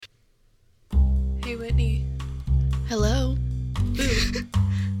Whitney. Hello. Boo. Did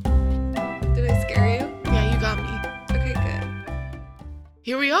I scare you? Yeah, you got me. Okay, good.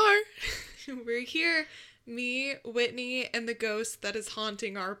 Here we are. We're here. Me, Whitney, and the ghost that is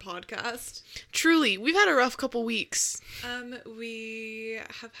haunting our podcast. Truly, we've had a rough couple weeks. We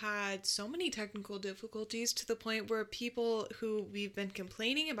have had so many technical difficulties to the point where people who we've been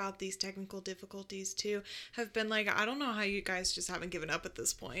complaining about these technical difficulties to have been like, I don't know how you guys just haven't given up at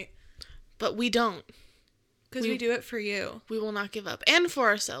this point. But we don't. Because we do it for you. We will not give up. And for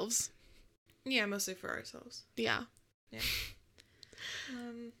ourselves. Yeah, mostly for ourselves. Yeah. Yeah.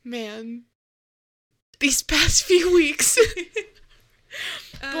 Man. These past few weeks.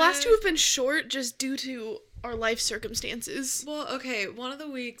 The last two have been short just due to our life circumstances. Well, okay, one of the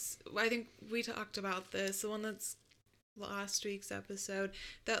weeks, I think we talked about this, the one that's last week's episode,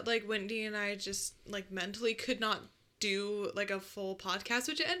 that, like, Wendy and I just, like, mentally could not do, like, a full podcast,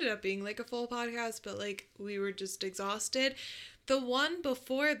 which it ended up being, like, a full podcast, but, like, we were just exhausted. The one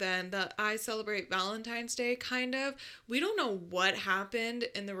before then, that I celebrate Valentine's Day, kind of, we don't know what happened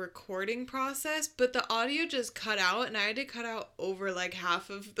in the recording process, but the audio just cut out, and I had to cut out over, like, half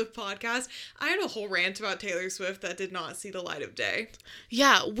of the podcast. I had a whole rant about Taylor Swift that did not see the light of day.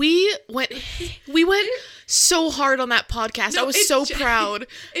 Yeah, we went so hard on that podcast. I was so proud.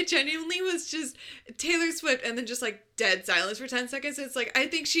 It genuinely was just Taylor Swift, and then just, like, dead silence for 10 seconds. It's like, I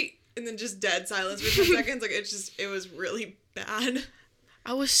think she... And then just dead silence for 10 seconds. Like, it was really bad.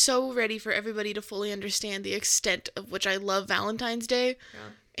 I was so ready for everybody to fully understand the extent of which I love Valentine's Day.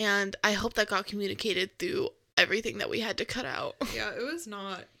 Yeah. And I hope that got communicated through everything that we had to cut out. Yeah, it was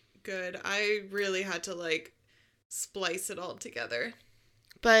not good. I really had to, like, splice it all together.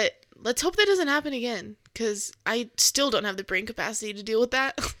 But let's hope that doesn't happen again, because I still don't have the brain capacity to deal with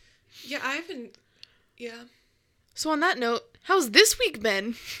that. Yeah, I haven't... Yeah. So on that note, how's this week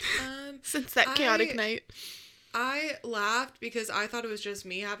been? Since that chaotic night. I laughed because I thought it was just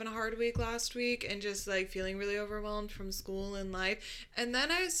me having a hard week last week and just, like, feeling really overwhelmed from school and life. And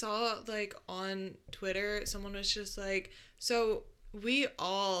then I saw, like, on Twitter, someone was just like, so we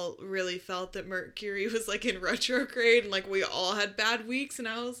all really felt that Mercury was, like, in retrograde and, like, we all had bad weeks. And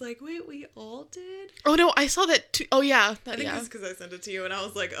I was like, wait, we all did? Oh, no, I saw that too. Oh, yeah. I think it's because I sent it to you and I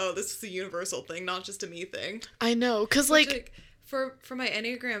was like, oh, this is a universal thing, not just a me thing. I know, because, like for my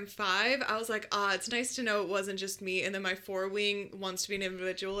Enneagram 5, I was like, it's nice to know it wasn't just me. And then my 4-wing wants to be an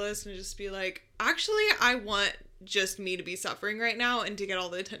individualist and just be like, actually, I want just me to be suffering right now and to get all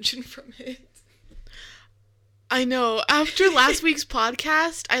the attention from it. I know. After last week's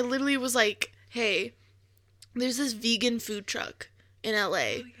podcast, I literally was like, hey, there's this vegan food truck in LA. Oh,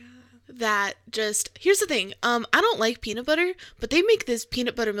 yeah. That just, here's the thing, I don't like peanut butter, but they make this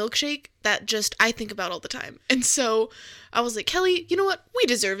peanut butter milkshake that just I think about all the time. And so I was like, Kelly, you know what? We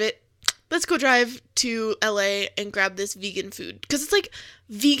deserve it. Let's go drive to LA and grab this vegan food. Because it's like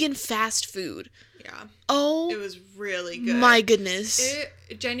vegan fast food. Yeah. Oh. It was really good. My goodness.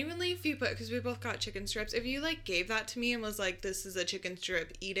 It genuinely, if you put, because we both got chicken strips, if you, like, gave that to me and was like, this is a chicken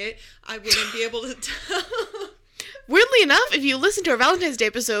strip, eat it, I wouldn't be able to tell. Weirdly enough, if you listen to our Valentine's Day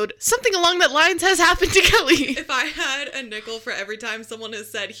episode, something along that lines has happened to Kelly. If I had a nickel for every time someone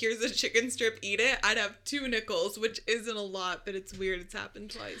has said, here's a chicken strip, eat it, I'd have 2 nickels, which isn't a lot, but it's weird it's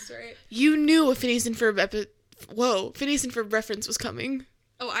happened twice, right? You knew a Phineas and Ferb Phineas and Ferb reference was coming.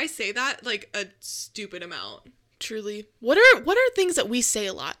 Oh, I say that, like, a stupid amount. Truly. What are things that we say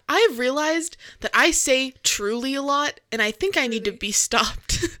a lot? I have realized that I say truly a lot, and I think I need to be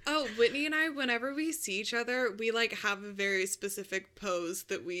stopped. Oh, Whitney and I, whenever we see each other, we, like, have a very specific pose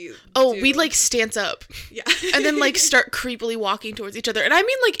that we do. We, like, stance up. Yeah. And then, like, start creepily walking towards each other. And I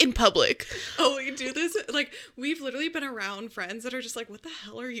mean, like, in public. Oh, we do this? Like, we've literally been around friends that are just like, what the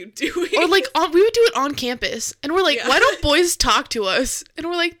hell are you doing? Or, like, we would do it on campus. And we're like, why don't boys talk to us? And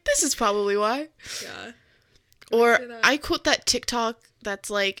we're like, this is probably why. Yeah. Or I quote that TikTok that's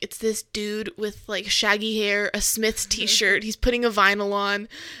like, it's this dude with, like, shaggy hair, a Smiths t-shirt, he's putting a vinyl on,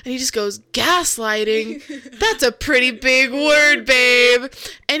 and he just goes, gaslighting? That's a pretty big word, babe.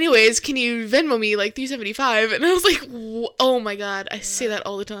 Anyways, can you Venmo me, like, $3.75? And I was like, oh my god, I say that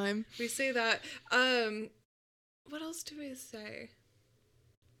all the time. We say that. What else do we say?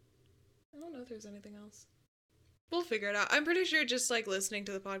 I don't know if there's anything else. We'll figure it out. I'm pretty sure just, like, listening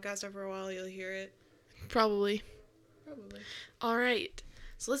to the podcast after a while, you'll hear it. Probably. All right.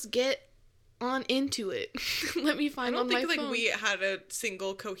 So let's get on into it. Let me find on my phone. I don't think, like, we had a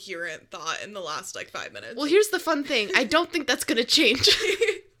single coherent thought in the last, like, 5 minutes. Well, here's the fun thing. I don't think that's gonna change.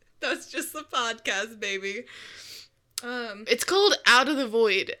 That's just the podcast, baby. It's called Out of the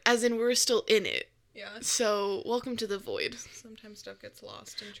Void, as in we're still in it. Yeah. So, welcome to the void. Sometimes stuff gets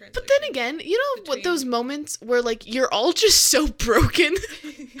lost in translation. But then again, you know what, those moments where, like, you're all just so broken,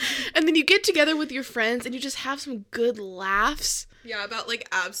 and then you get together with your friends and you just have some good laughs. Yeah, about, like,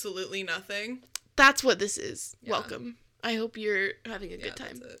 absolutely nothing. That's what this is. Yeah. Welcome. I hope you're having a good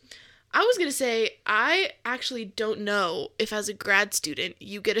time. That's it. I was going to say, I actually don't know if as a grad student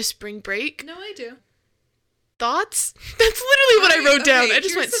you get a spring break. No, I do. Thoughts? That's literally what I wrote down. I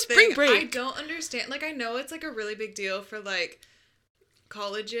just went spring break. I don't understand. Like, I know it's, like, a really big deal for, like,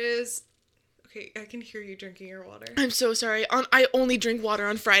 colleges. Okay, I can hear you drinking your water. I'm so sorry. I only drink water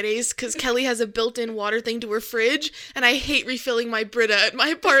on Fridays because Kelly has a built-in water thing to her fridge, and I hate refilling my Brita at my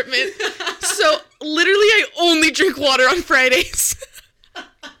apartment. So, literally, I only drink water on Fridays.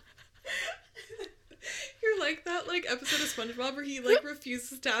 You're like that, like, episode of SpongeBob where he, like,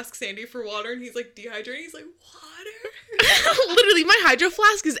 refuses to ask Sandy for water, and he's, like, dehydrated. He's like, water? Literally, my hydro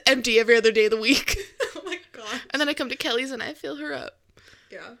flask is empty every other day of the week. Oh my god. And then I come to Kelly's and I fill her up.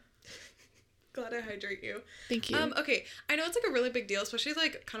 Yeah. Glad I hydrate you. Thank you. Okay, I know it's, like, a really big deal, especially,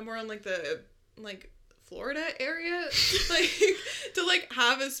 like, kind of more on, like, the, like, Florida area, like, to, like,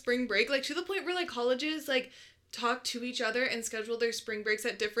 have a spring break, like, to the point where, like, colleges, like, talk to each other and schedule their spring breaks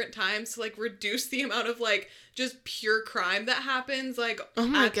at different times to, like, reduce the amount of, like, just pure crime that happens, like,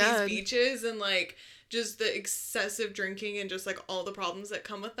 at these beaches, and, like, just the excessive drinking and just, like, all the problems that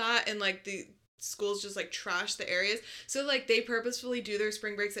come with that, and, like, the schools just, like, trash the areas. So, like, they purposefully do their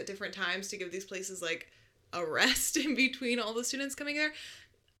spring breaks at different times to give these places, like, a rest in between all the students coming there.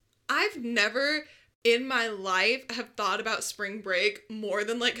 I've never in my life have thought about spring break more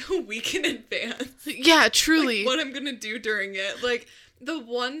than, like, a week in advance. Yeah, truly. Like, what I'm gonna do during it. Like, the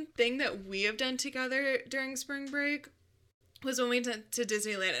one thing that we have done together during spring break was when we went to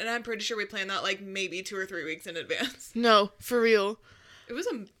Disneyland, and I'm pretty sure we planned that, like, maybe 2 or 3 weeks in advance. No, for real. It was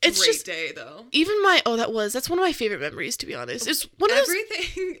a great day, though. Even that's one of my favorite memories, to be honest. It's one of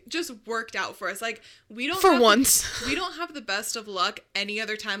everything just worked out for us. Like, we don't have the best of luck any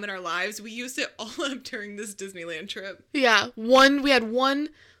other time in our lives. We used it all up during this Disneyland trip. Yeah, we had one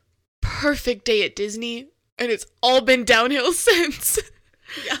perfect day at Disney, and it's all been downhill since.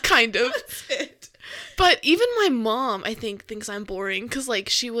 Yeah, kind of. That's it. But even my mom, I think, thinks I'm boring, because, like,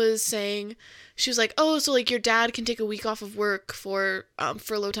 she was like, oh, so, like, your dad can take a week off of work for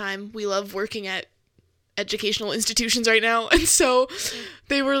furlough time. We love working at educational institutions right now. And so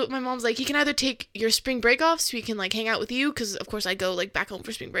my mom's like, he can either take your spring break off so he can, like, hang out with you, because, of course, I go, like, back home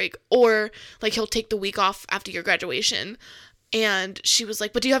for spring break, or, like, he'll take the week off after your graduation. And she was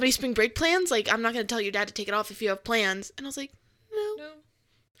like, but do you have any spring break plans? Like, I'm not going to tell your dad to take it off if you have plans. And I was like, no.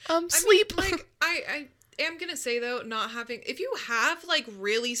 Sleep. I mean, like, I am gonna say, though, if you have, like,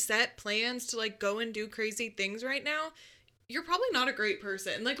 really set plans to, like, go and do crazy things right now, you're probably not a great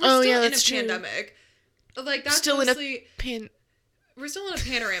person. Like, we're still in a pandemic. Like, that's still mostly... We're still in a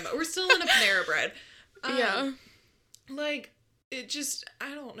panorama. We're still in a Panera Bread. Yeah. Like, it just,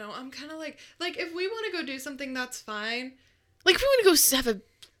 I don't know. I'm kind of like, if we want to go do something, that's fine. Like, if we want to go have a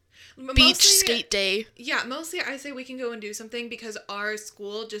beach skate day. Yeah, mostly I say we can go and do something because our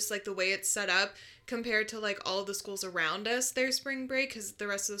school, just, like, the way it's set up, compared to, like, all of the schools around us, their spring break, because the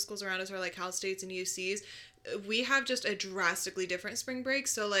rest of the schools around us are, like, Cal States and UCs, we have just a drastically different spring break.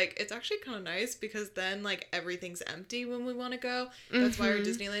 So, like, it's actually kind of nice because then, like, everything's empty when we want to go. That's why our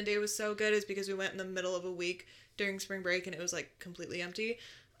Disneyland day was so good, is because we went in the middle of a week during spring break and it was, like, completely empty.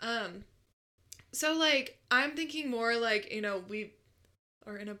 So, like, I'm thinking more, like, you know, we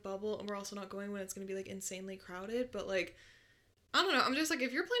are in a bubble and we're also not going when it's going to be, like, insanely crowded, but, like, I don't know. I'm just like,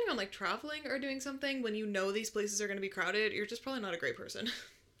 if you're planning on, like, traveling or doing something when you know these places are going to be crowded, you're just probably not a great person.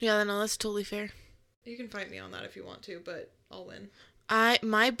 Yeah, no, that's totally fair. You can fight me on that if you want to, but I'll win.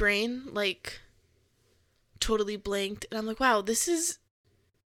 My brain, like, totally blanked, and I'm like, wow, this is,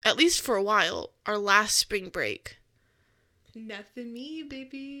 at least for a while, our last spring break. Nothing me,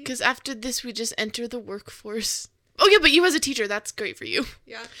 baby. Because after this, we just enter the workforce. Oh, yeah, but you as a teacher, that's great for you.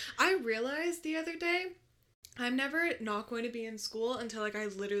 Yeah. I realized the other day, I'm never not going to be in school until, like, I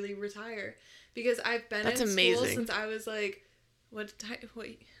literally retire. Because I've been in school since I was, like, when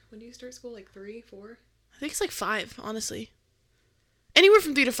do you start school? Like 3, 4? I think it's like 5, honestly. Anywhere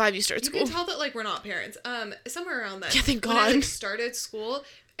from 3 to 5 you start school. You can tell that, like, we're not parents. Somewhere around then. Yeah, thank God. When I, like, started school,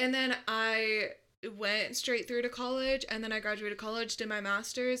 and then I went straight through to college, and then I graduated college, did my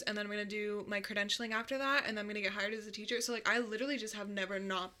master's, and then I'm going to do my credentialing after that, and then I'm going to get hired as a teacher. So, like, I literally just have never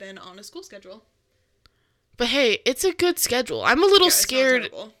not been on a school schedule. But hey, it's a good schedule. I'm a little scared.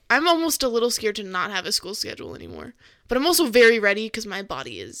 I'm almost a little scared to not have a school schedule anymore. But I'm also very ready because my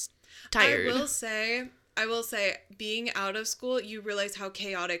body is tired. I will say, I will say, being out of school, you realize how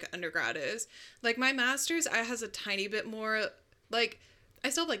chaotic undergrad is. Like, my master's, I has a tiny bit more, like, I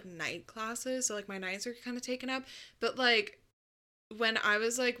still have, like, night classes, so, like, my nights are kind of taken up. But, like, when I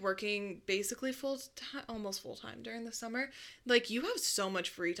was, like, working basically full-time, almost full-time during the summer, like, you have so much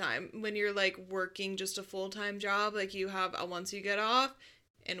free time when you're, like, working just a full-time job. Like, you have, once you get off,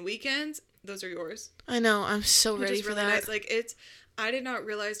 and weekends, those are yours. I know. I'm so ready for that. Nice. Like, I did not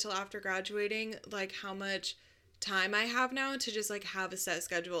realize till after graduating, like, how much time I have now to just, like, have a set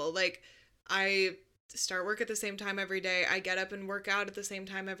schedule. Like, I start work at the same time every day. I get up and work out at the same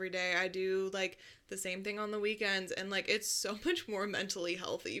time every day. I do, like, the same thing on the weekends. And, like, it's so much more mentally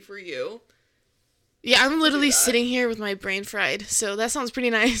healthy for you. Yeah, I'm literally sitting here with my brain fried. So that sounds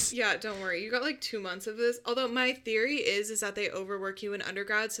pretty nice. Yeah, don't worry. You got, like, 2 months of this. Although my theory is that they overwork you in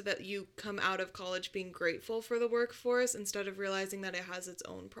undergrad so that you come out of college being grateful for the workforce instead of realizing that it has its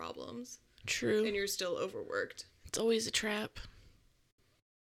own problems. True. And you're still overworked. It's always a trap.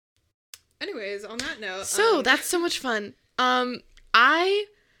 Anyways, on that note. So, that's so much fun. I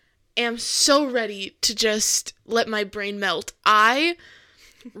am so ready to just let my brain melt. I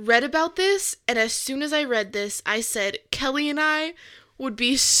read about this, and as soon as I read this, I said, Kelly and I would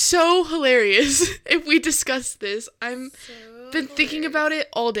be so hilarious if we discussed this. Been thinking about it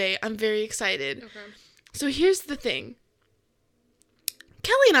all day. I'm very excited. Okay. So here's the thing.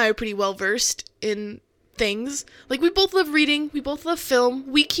 Kelly and I are pretty well versed in things. Like, we both love reading. We both love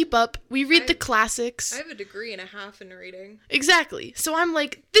film. We keep up. We read the classics. I have a degree and a half in reading. Exactly. So I'm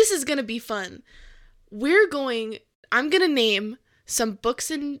like, this is going to be fun. I'm going to name some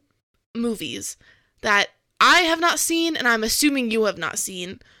books and movies that I have not seen and I'm assuming you have not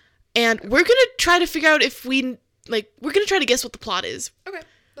seen. And we're going to try to figure out if we're going to try to guess what the plot is. Okay,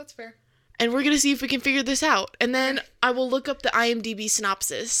 that's fair. And we're going to see if we can figure this out. And then I will look up the IMDb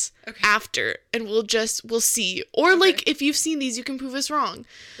synopsis after, and we'll see. Or, like, if you've seen these, you can prove us wrong.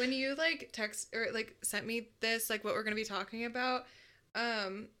 When you, like, text or, like, sent me this, like, what we're going to be talking about,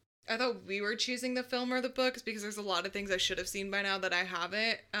 I thought we were choosing the film or the books because there's a lot of things I should have seen by now that I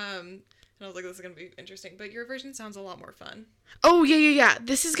haven't. And I was like, this is going to be interesting. But your version sounds a lot more fun. Oh, yeah.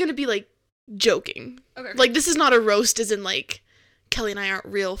 This is going to be, like, joking. Okay. Like, this is not a roast as in, like, Kelly and I aren't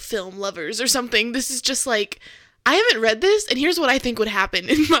real film lovers or something. This is just like, I haven't read this, and here's what I think would happen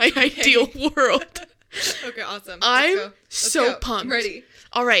in my ideal world. Okay, awesome. I'm so pumped. I'm ready.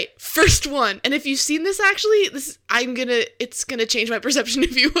 All right, first one. And if you've seen this, actually, it's gonna change my perception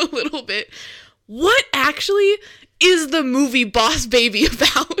of you a little bit. What actually is the movie Boss Baby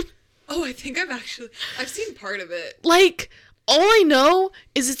about? Oh, I think I've seen part of it. Like, all I know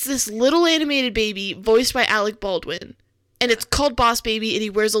is it's this little animated baby voiced by Alec Baldwin. And it's called Boss Baby, and he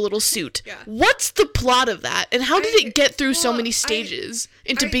wears a little suit. Yeah. What's the plot of that? And how did it get through so many stages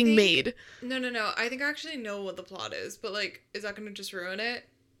into being made? No. I think I actually know what the plot is, but, like, is that going to just ruin it?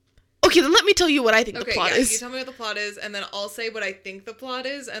 Okay, then let me tell you what I think the plot is. You tell me what the plot is, and then I'll say what I think the plot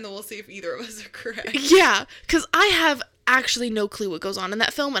is, and then we'll see if either of us are correct. Yeah, because I have actually no clue what goes on in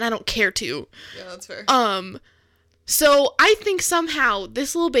that film, and I don't care to. Yeah, that's fair. So I think somehow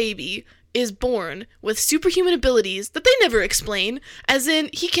this little baby is born with superhuman abilities that they never explain, as in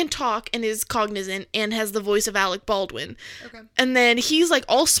he can talk and is cognizant and has the voice of Alec Baldwin. Okay. And then he's, like,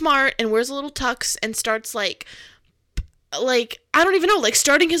 all smart and wears a little tux and starts, like, I don't even know, like,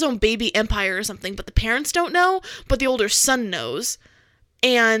 starting his own baby empire or something, but the parents don't know, but the older son knows.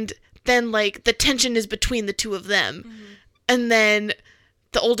 And then, like, the tension is between the two of them. Mm-hmm. And then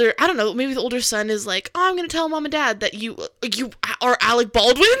maybe the older son is like, oh, I'm going to tell mom and dad that you are Alec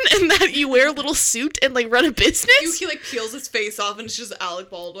Baldwin and that you wear a little suit and, like, run a business. He, like, peels his face off and it's just Alec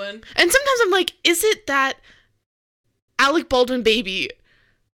Baldwin. And sometimes I'm like, is it that Alec Baldwin baby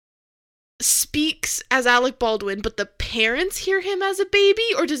speaks as Alec Baldwin, but the parents hear him as a baby,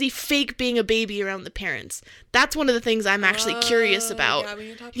 or does he fake being a baby around the parents? That's one of the things I'm actually curious about. Yeah, we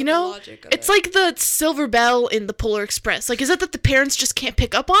need to talk you about know, the logic of it's like the Silver Bell in the Polar Express. Like, is it that the parents just can't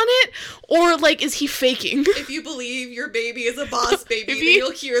pick up on it, or, like, is he faking? If you believe your baby is a boss baby, then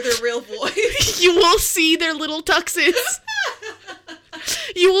you'll hear their real voice. You will see their little tuxes.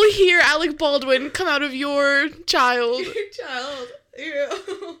 You will hear Alec Baldwin come out of your child. Your child.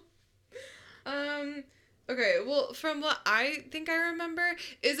 Ew. Okay, well, from what I think I remember,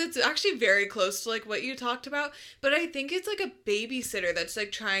 is it's actually very close to, like, what you talked about, but I think it's, like, a babysitter that's,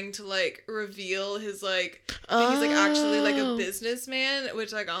 like, trying to, like, reveal his, like, he's, like, actually, like, a businessman,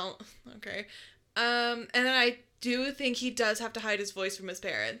 which, like, okay. And then I do think he does have to hide his voice from his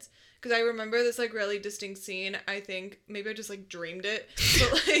parents, because I remember this, like, really distinct scene. I think, maybe I just, like, dreamed it,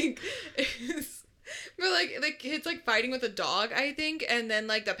 but, like, Where, like, the kid's, like, fighting with a dog, I think, and then,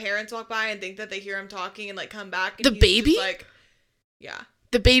 like, the parents walk by and think that they hear him talking and, like, come back. And The he's baby? Just, like, yeah.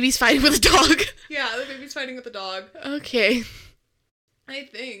 The baby's fighting with a dog. Yeah, the baby's fighting with the dog. Okay. I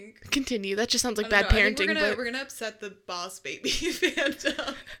think. Continue. That just sounds like I bad don't know. I think parenting, we're gonna upset the Boss Baby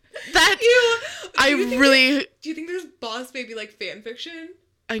fandom. That Do you think there's Boss Baby like fan fiction?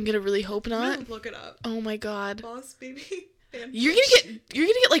 I'm gonna really hope I'm not. gonna look it up. Oh my god. Boss Baby fan You're fiction. gonna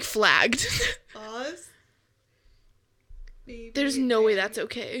get like flagged. Boss Baby. There's no way fan that's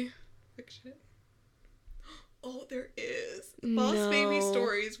okay. fiction. Oh, there is. Boss Baby No.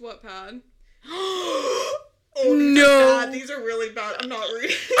 stories. Wattpad. Oh, these No. are bad. These are really bad. I'm not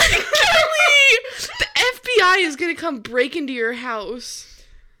reading. Kelly! The FBI is gonna come break into your house.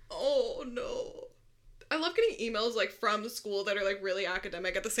 Oh no. I love getting emails like from the school that are like really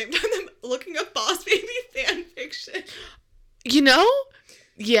academic at the same time I'm looking up Boss Baby fan fiction. You know?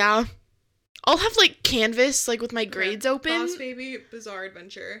 Yeah. I'll have like Canvas like with my grades open. Boss Baby Bizarre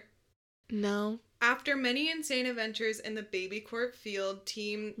Adventure. No. After many insane adventures in the Baby Corp field,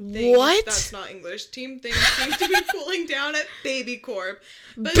 Team Things... What? That's not English. Team Things seems to be cooling down at Baby Corp.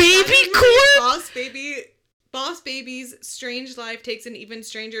 But Baby Corp? Boss Baby's strange life takes an even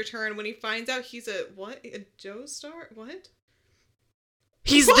stranger turn when he finds out he's a Joe Star? What?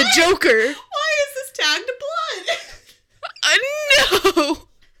 He's What? the Joker. Why is this tagged to blood? No.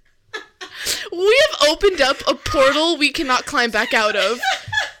 We have opened up a portal we cannot climb back out of.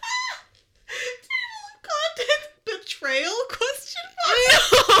 Table of contents betrayal? Question mark?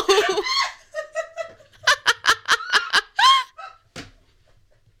 No.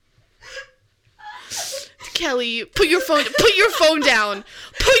 Kelly, put your phone down.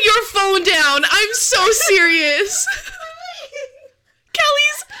 Put your phone down. I'm so serious.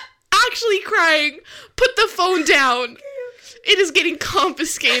 Kelly's actually crying. Put the phone down. It is getting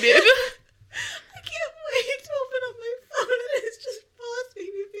confiscated. I can't wait to open up my phone and it's just Boss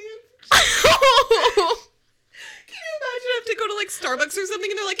Baby fan. Can you imagine I have to go to like Starbucks or something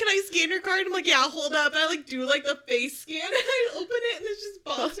and they're like, can I scan your card? I'm like, yeah, hold up. And I like do like the face scan and I open it and it's just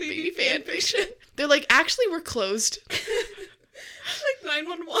Boss Baby fan fiction. They're like, actually, we're closed. Like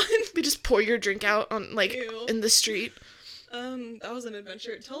 911. They just pour your drink out on like Ew. in the street. That was an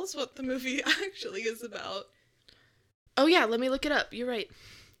adventure. Tell us what the movie actually is about. Oh yeah, let me look it up. You're right.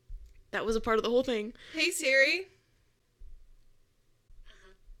 That was a part of the whole thing. Hey Siri.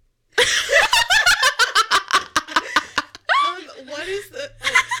 What is the...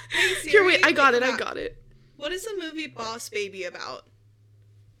 Oh, hey Siri. Here, wait, I got it. What is the movie Boss Baby about?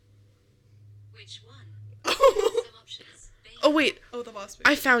 Which one? Oh, Some options. Oh wait, the Boss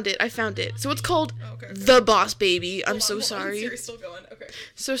Baby. I found it. So it's called Okay. The Boss Baby. I'm Hold so on, sorry. Siri's still going. Okay.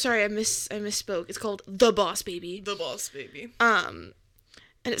 So sorry, I misspoke. It's called The Boss Baby. The Boss Baby. And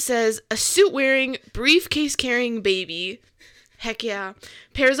it says a suit-wearing, briefcase-carrying baby, heck yeah,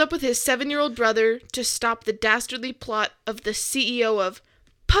 pairs up with his 7-year-old brother to stop the dastardly plot of the CEO of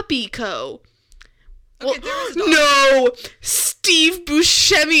Puppy Co. Okay, there is a dog. No! Steve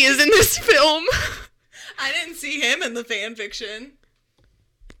Buscemi is in this film. I didn't see him in the fan fiction.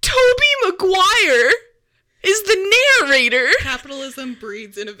 Tobey Maguire is the narrator. Capitalism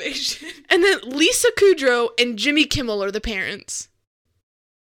breeds innovation. And then Lisa Kudrow and Jimmy Kimmel are the parents.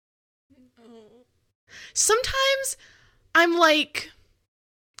 Oh. Sometimes I'm like,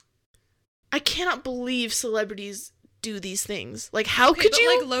 I cannot believe celebrities do these things. Like, how could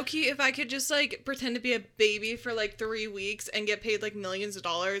you? Like, low-key, if I could just, like, pretend to be a baby for, like, 3 weeks and get paid, like, millions of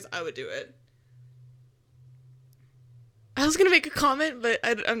dollars, I would do it. I was gonna make a comment, but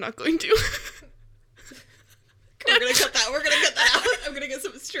I'm not going to. We're gonna cut that. We're gonna cut that out. I'm gonna get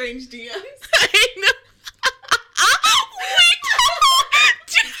some strange DMs. I know.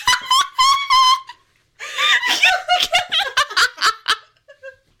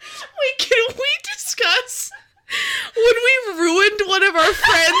 Wait, can we discuss when we ruined one of our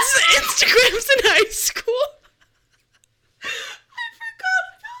friends' Instagrams in high school? I forgot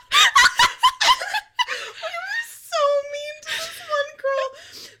about it. We were so mean to this one girl.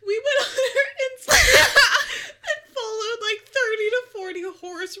 We went on her Instagram and followed like 30 to 40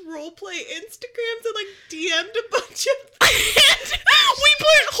 horse roleplay Instagrams and like DM'd a bunch of We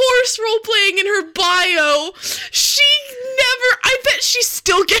put horse role playing in her bio. She never. I bet she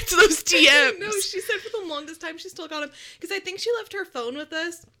still gets those DMs. No, she said for the longest time she still got them because I think she left her phone with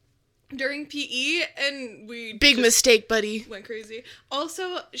us during PE and we Big just mistake, buddy. went crazy.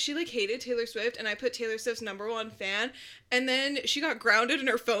 Also, she like hated Taylor Swift and I put Taylor Swift's #1 fan and then she got grounded and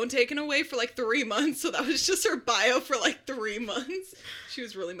her phone taken away for like 3 months, so that was just her bio for like 3 months. She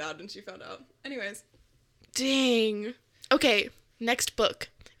was really mad when she found out. Anyways. Dang. Okay, next book.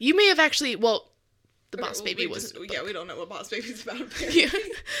 You may have actually, well, The Boss Baby wasn't. Yeah, we don't know what Boss Baby's about. Yeah.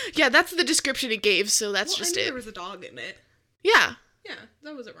 Yeah, that's the description it gave, so that's just it. There was a dog in it. Yeah. Yeah,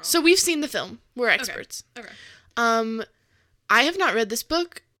 that wasn't wrong. So we've seen the film. We're experts. Okay. I have not read this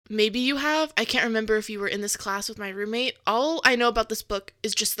book. Maybe you have. I can't remember if you were in this class with my roommate. All I know about this book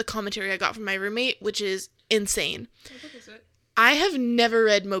is just the commentary I got from my roommate, which is insane. What book is it? I have never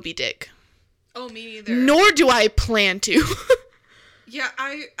read Moby Dick. Oh, me neither. Nor do I plan to. Yeah,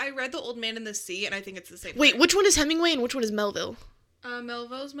 I read The Old Man in the Sea, and I think it's the same Wait, thing. which one is Hemingway and which one is Melville?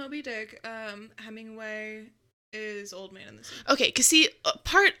 Melville's Moby Dick. Hemingway is Old Man in the Sea. Okay, because see,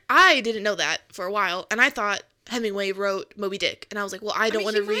 I didn't know that for a while, and I thought Hemingway wrote Moby Dick, and I was like, well, I don't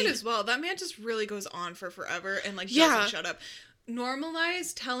want to read. He might as well. That man just really goes on for forever and doesn't shut up.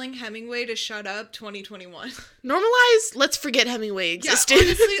 Normalize telling Hemingway to shut up 2021. Normalize, let's forget Hemingway existed.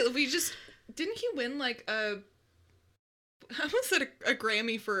 Yeah, honestly, didn't he win I almost said a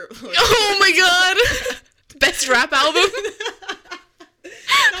Grammy for oh my god! Best rap album?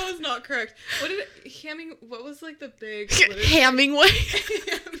 That was not correct. What was the big Hemingway?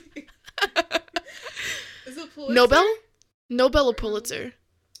 Is it Pulitzer? Nobel or Pulitzer?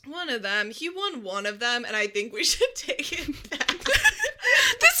 One of them. He won one of them, and I think we should take it back.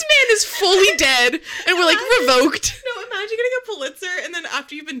 This man is fully dead, and we're revoked. No, imagine getting a Pulitzer, and then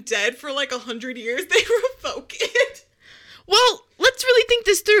after you've been dead for 100 years, they revoke it. Well, let's really think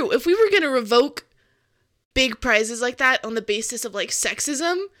this through. If we were gonna revoke big prizes like that on the basis of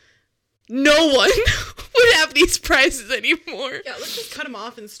sexism, no one would have these prizes anymore. Yeah, let's just cut them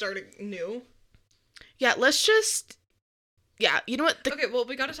off and start new. Yeah, let's just... Yeah, you know what? Okay, well,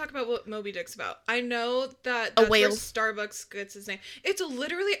 we gotta talk about what Moby Dick's about. I know that's a whale. Where Starbucks gets his name. It's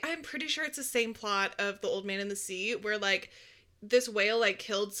literally, I'm pretty sure it's the same plot of The Old Man in the Sea, where, this whale,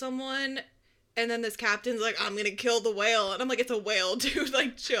 killed someone, and then this captain's like, I'm gonna kill the whale. And I'm like, it's a whale,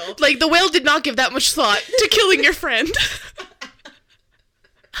 dude, chill. The whale did not give that much thought to killing your friend.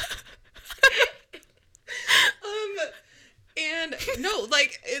 And no,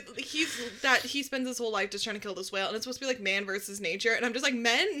 he spends his whole life just trying to kill this whale, and it's supposed to be man versus nature, and I'm just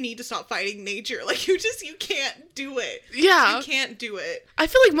men need to stop fighting nature. You can't do it. Yeah. You can't do it. I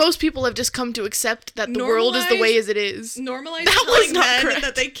feel like most people have just come to accept that the world is the way as it is. Normalize that was not men correct.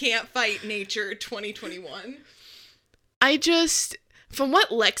 That they can't fight nature 2021. From what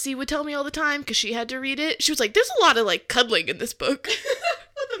Lexi would tell me all the time, because she had to read it, she was like, there's a lot of cuddling in this book.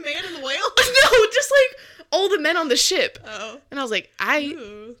 With the man and the whale? No, just all the men on the ship. Oh. And I was like,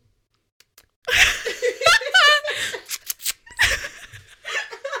 Ooh.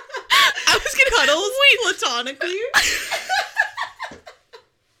 I was gonna cuddles platonically.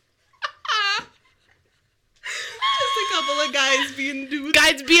 Just a couple of guys being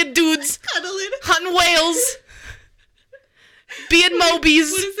dudes. Cuddling. Hunting whales. Being Mobies.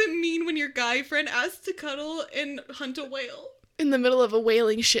 What does it mean when your guy friend asks to cuddle and hunt a whale? In the middle of a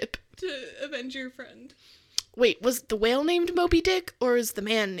whaling ship. To avenge your friend. Wait, was the whale named Moby Dick, or is the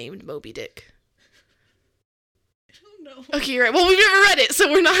man named Moby Dick? I don't know. Okay, you're right. Well, we've never read it, so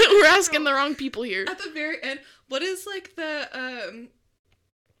we're asking the wrong people here. At the very end, what is the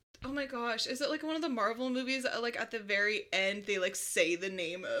oh my gosh, is it one of the Marvel movies that, at the very end they say the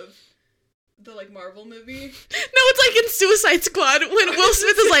name of the Marvel movie? No, it's in Suicide Squad when Will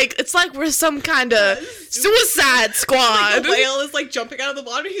Smith is it's we're some kind of Suicide Squad. The whale is jumping out of the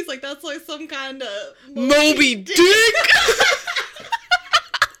water. He's that's some kind of Moby Dick.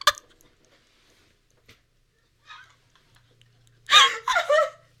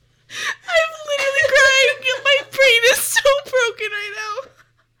 I'm literally crying. My brain is so broken right now.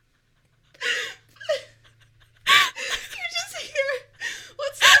 You just hear,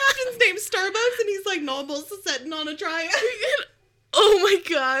 what's the captain's name? Starbucks, and he's nobles sitting on a triangle. Oh my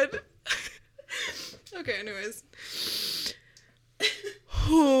god. Okay, anyways.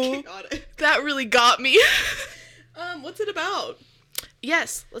 Chaotic. That really got me. What's it about?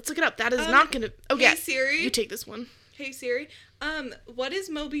 Yes, let's look it up. That is not gonna... Okay, hey Siri. You take this one. Hey Siri. What is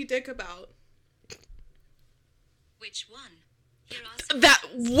Moby Dick about? Which one?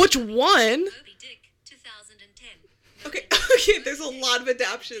 Which one? Moby Dick, 2010. Okay, there's a lot of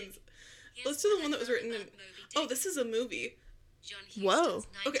adaptions. Let's do the one that was written in... Oh, this is a movie. Whoa.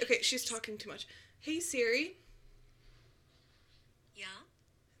 Okay, she's talking too much. Hey Siri. Yeah?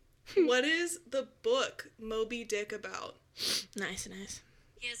 What is the book Moby Dick about? Nice.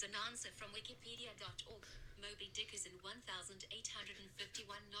 Here's an answer from wikipedia.org. Moby Dick is an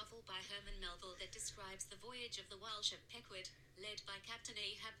 1851 novel by Herman Melville that describes the voyage of the whale ship Pequod, led by Captain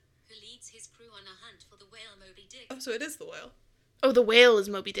Ahab, who leads his crew on a hunt for the whale Moby Dick. Oh, so it is the whale. Oh, the whale is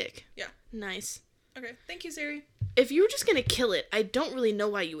Moby Dick. Yeah. Nice. Okay, thank you, Siri. If you were just gonna kill it, I don't really know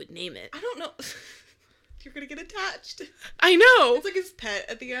why you would name it. I don't know. You're gonna get attached. I know. It's like his pet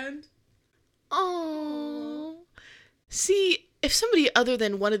at the end. Oh. See, if somebody other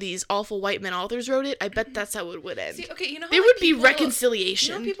than one of these awful white men authors wrote it, I bet that's how it would end. See, okay, you know how, there like, would be people,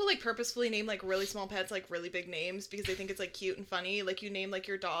 reconciliation. You know how people, like, purposefully name, like, really small pets, like, really big names because they think it's, like, cute and funny? Like, you name, like,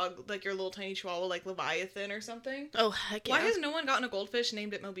 your dog, like, your little tiny chihuahua, like, Leviathan or something? Oh, heck yeah. Why has no one gotten a goldfish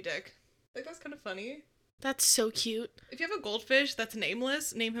named it Moby Dick? Like, that's kind of funny. That's so cute. If you have a goldfish that's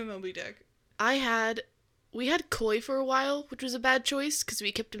nameless, name him Moby Dick. We had koi for a while, which was a bad choice because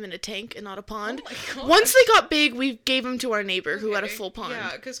we kept him in a tank and not a pond. Oh my gosh. Once they got big, we gave them to our neighbor who had a full pond.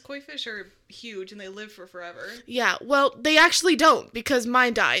 Yeah, because koi fish are huge and they live for forever. Yeah, well, they actually don't because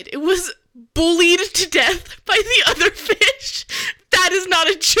mine died. It was bullied to death by the other fish. That is not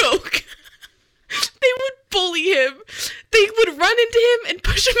a joke. They would bully him. They would run into him and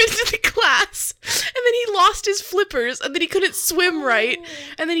push him into the glass. And then he lost his flippers and then he couldn't swim right.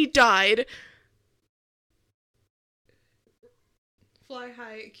 And then he died. Fly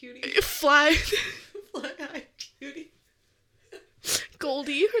high, cutie. Fly high, cutie.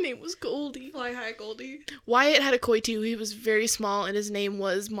 Goldie. Her name was Goldie. Fly high, Goldie. Wyatt had a koi too. He was very small and his name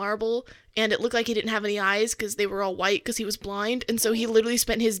was Marble. And it looked like he didn't have any eyes because they were all white because he was blind. And so he literally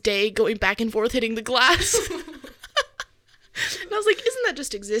spent his day going back and forth hitting the glass. And I was like, isn't that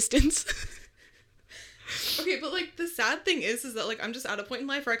just existence? Okay, but, like, the sad thing is that, like, I'm just at a point in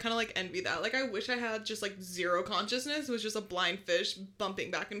life where I kind of, like, envy that. Like, I wish I had just, like, zero consciousness. It was just a blind fish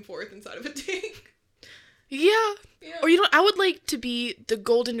bumping back and forth inside of a tank. Yeah. Or, you know, I would like to be the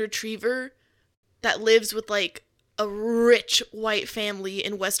golden retriever that lives with, like, a rich white family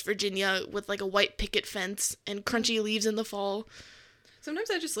in West Virginia with, like, a white picket fence and crunchy leaves in the fall.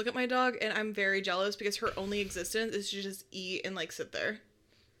 Sometimes I just look at my dog and I'm very jealous because her only existence is to just eat and, like, sit there.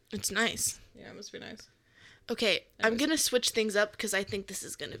 It's nice. Yeah, it must be nice. Okay, I'm gonna switch things up because I think this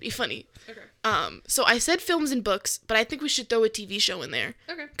is gonna be funny. Okay. So I said films and books, but I think we should throw a TV show in there.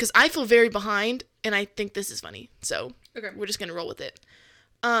 Okay. Because I feel very behind, and I think this is funny. So okay, we're just gonna roll with it.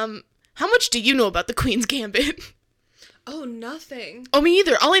 How much do you know about the Queen's Gambit? Oh, nothing. Oh, me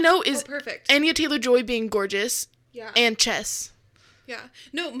either. All I know is perfect. Anya Taylor-Joy being gorgeous. Yeah. And chess. Yeah.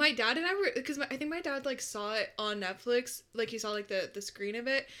 No, my dad and I were, because I think my dad, like, saw it on Netflix. Like, he saw, like, the screen of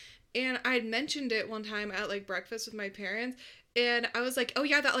it. And I had mentioned it one time at, like, breakfast with my parents. And I was like, oh,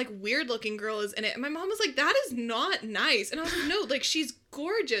 yeah, that, like, weird-looking girl is in it. And my mom was like, that is not nice. And I was like, no, like, she's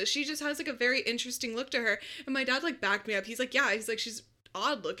gorgeous. She just has, like, a very interesting look to her. And my dad, like, backed me up. He's like, yeah. He's like, she's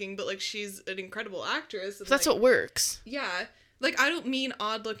odd-looking, but, like, she's an incredible actress. And, that's like, what works. Yeah. Like, I don't mean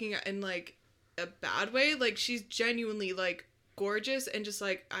odd-looking in, like, a bad way. Like, she's genuinely, like, gorgeous, and just,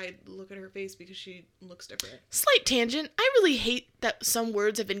 like, I look at her face because she looks different. Slight tangent. I really hate that some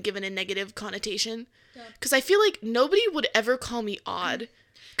words have been given a negative connotation. Because I feel like nobody would ever call me odd.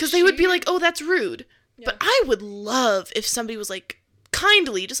 Because they would be like, oh, that's rude. Yeah. But I would love if somebody was like,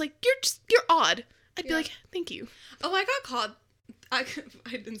 kindly, just like, you're odd. I'd be like, thank you. Oh, I got called, I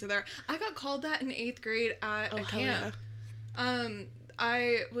didn't say that. I got called that in 8th grade at a camp. Yeah.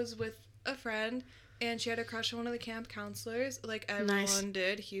 I was with a friend, and she had a crush on one of the camp counselors, like everyone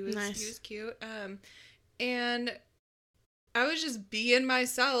did. He was cute. And I was just being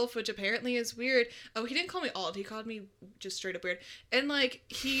myself, which apparently is weird. Oh, he didn't call me odd. He called me just straight up weird. And, like,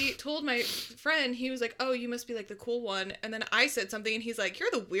 he told my friend, he was like, oh, you must be, like, the cool one. And then I said something, and he's like,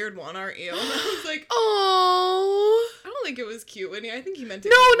 you're the weird one, aren't you? And I was like, oh. I don't think it was cute, Whitney. I think he meant it.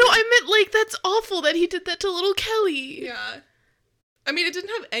 No, I meant, like, that's awful that he did that to little Kelly. Yeah. I mean, it didn't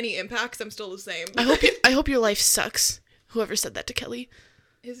have any impact, 'cause I'm still the same. I hope your life sucks, whoever said that to Kelly.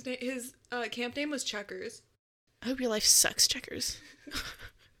 His camp name was Checkers. I hope your life sucks, Checkers.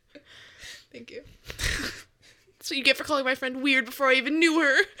 Thank you. That's what you get for calling my friend weird before I even knew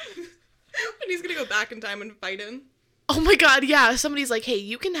her. And he's gonna go back in time and fight him. Oh my god, yeah. Somebody's like, hey,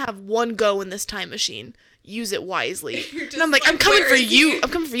 you can have one go in this time machine. Use it wisely. And I'm like, I'm coming for you.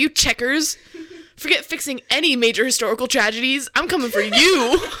 I'm coming for you, Checkers. Forget fixing any major historical tragedies. I'm coming for you.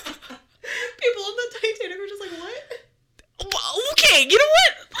 People on the Titanic were just like, what? Okay, you know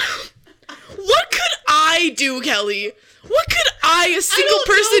what? What could I do, Kelly? What could I, a single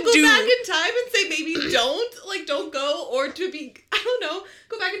person, do? Go back in time and say maybe don't go, or to be, I don't know,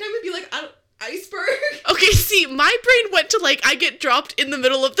 go back in time and be like, iceberg. Okay, see, my brain went to, like, I get dropped in the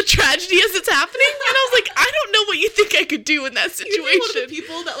middle of the tragedy as it's happening, and I was like, I don't know what you think I could do in that situation. You'd be one of the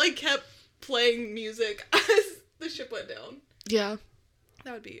people that, like, kept playing music as the ship went down. Yeah.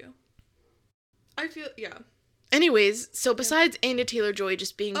 That would be you. I feel, yeah. Anyways, so besides Anya Taylor-Joy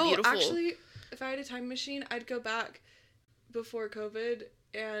just being beautiful. Oh, actually, if I had a time machine, I'd go back before COVID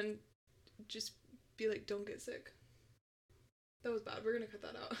and just be like, don't get sick. That was bad. We're gonna cut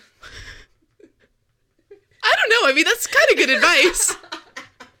that out. I mean, that's kind of good advice.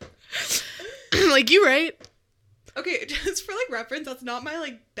 Like, you right? Okay, just for like reference, that's not my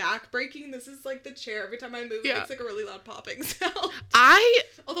like back breaking. This is like the chair. Every time I move, it makes like a really loud popping sound.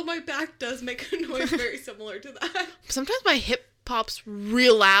 Although my back does make a noise very similar to that. Sometimes my hip pops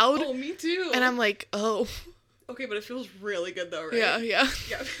real loud. Oh, me too. And I'm like, oh. Okay, but it feels really good though, right? Yeah. Yeah,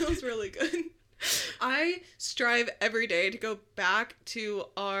 it feels really good. I strive every day to go back to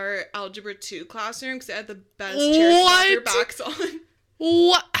our Algebra 2 classroom because it had the best chair to have your backs on.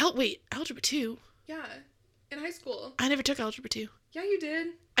 What? Wait, Algebra 2? Yeah, in high school. I never took Algebra 2. Yeah, you did.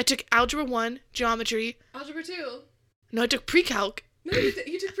 I took Algebra 1, Geometry. Algebra 2. No, I took Pre-Calc. No,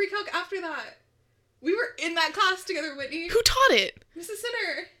 you took Pre-Calc after that. We were in that class together, Whitney. Who taught it? Mrs.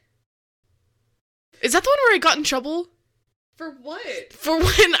 Sinner. Is that the one where I got in trouble? For what? For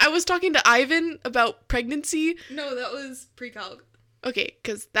when I was talking to Ivan about pregnancy? No, that was Pre-Calc. Okay,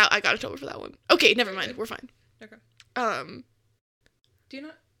 because I got in trouble for that one. Okay, never mind. We're fine. Okay. Do you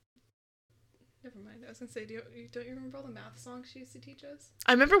not... Never mind. I was gonna say, don't you remember all the math songs she used to teach us?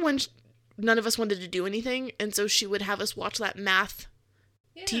 I remember when none of us wanted to do anything, and so she would have us watch that math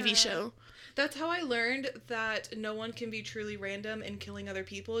TV show. That's how I learned that no one can be truly random in killing other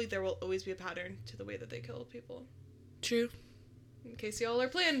people. There will always be a pattern to the way that they kill people. True. In case y'all are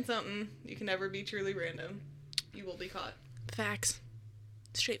planning something, you can never be truly random. You will be caught. Facts.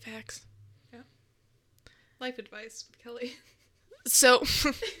 Straight facts. Yeah. Life advice with Kelly. So...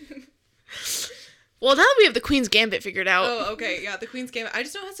 Well, now that we have the Queen's Gambit figured out. Oh, okay. Yeah, the Queen's Gambit. I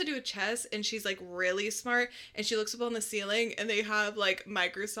just know it has to do with chess, and she's, like, really smart, and she looks up on the ceiling, and they have, like,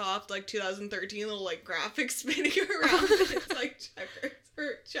 Microsoft, like, 2013 little, like, graphics spinning around, and it's, like, checkers,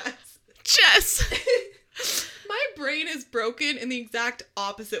 or chess. Chess! My brain is broken in the exact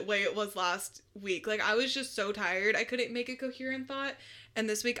opposite way it was last week. Like, I was just so tired, I couldn't make a coherent thought, and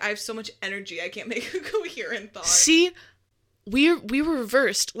this week I have so much energy, I can't make a coherent thought. See? We were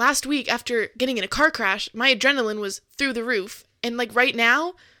reversed. Last week, after getting in a car crash, my adrenaline was through the roof. And, like, right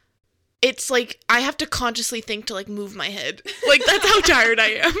now, it's, like, I have to consciously think to, like, move my head. Like, that's how tired I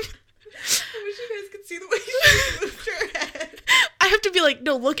am. I wish you guys could see the way she moved her head. I have to be like,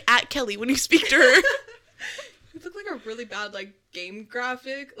 no, look at Kelly when you speak to her. It looked like a really bad, like, game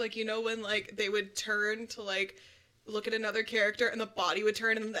graphic. Like, you know, when, like, they would turn to, like, look at another character and the body would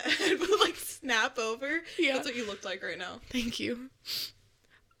turn and the head would, like, snap over. Yeah. That's what you looked like right now. Thank you.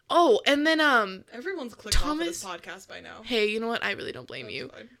 Oh, and then, everyone's clicked off of this podcast by now. Hey, you know what? I really don't blame That's you.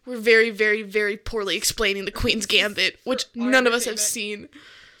 Fine. We're very, very, very poorly explaining the Queen's Gambit, which none of us have seen.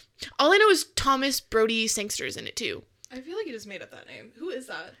 All I know is Thomas Brody Sangster's in it, too. I feel like you just made up that name. Who is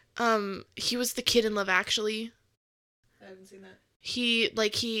that? He was the kid in Love Actually. I haven't seen that.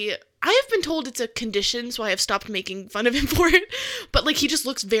 I have been told it's a condition, so I have stopped making fun of him for it, but, like, he just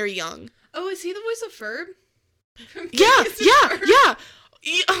looks very young. Oh, is he the voice of Ferb? Yeah.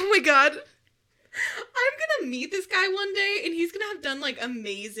 Oh my god. I'm gonna meet this guy one day, and he's gonna have done, like,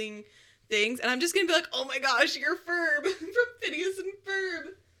 amazing things, and I'm just gonna be like, oh my gosh, you're Ferb from Phineas and Ferb.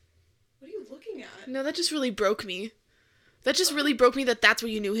 What are you looking at? No, that just really broke me. That just really broke me that that's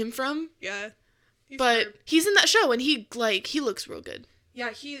where you knew him from. Yeah. But Ferb. He's in that show, and he looks real good.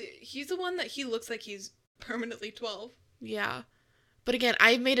 Yeah, he's the one that he looks like he's permanently 12. Yeah. But again,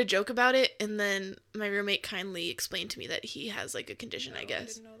 I made a joke about it, and then my roommate kindly explained to me that he has, like, a condition, I guess. I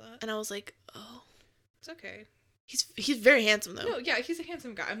didn't know that. And I was like, oh. It's okay. He's very handsome, though. No, yeah, he's a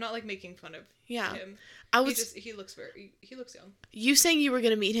handsome guy. I'm not, like, making fun of him. He looks young. You saying you were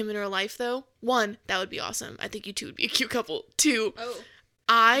going to meet him in real life, though? 1, that would be awesome. I think you two would be a cute couple. 2,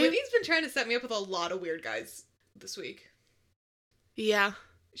 Whitney's been trying to set me up with a lot of weird guys this week. Yeah.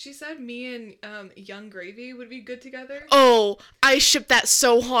 She said me and Young Gravy would be good together. Oh, I ship that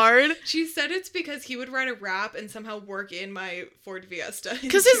so hard. She said it's because he would write a rap and somehow work in my Ford Fiesta.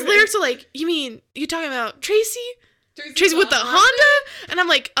 Because his lyrics are like, you talking about Tracy? Tracy with the Honda? And I'm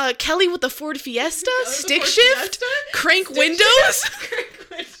like, Kelly with the Ford Fiesta? Stick shift? Crank windows? Crank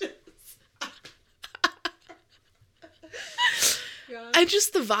windows. And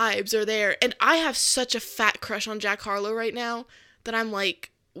just the vibes are there. And I have such a fat crush on Jack Harlow right now that I'm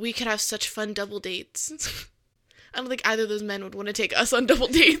like, we could have such fun double dates. I don't think either of those men would want to take us on double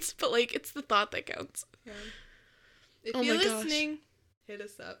dates, but, like, it's the thought that counts. Yeah. If you're listening, hit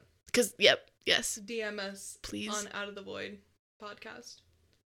us up. Yes. DM us, please, on Out of the Void podcast.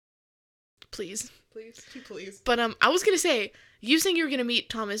 Please. But I was gonna say, you saying you were gonna meet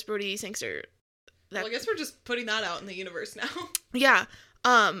Thomas Brody Sangster. Well, I guess we're just putting that out in the universe now. Yeah.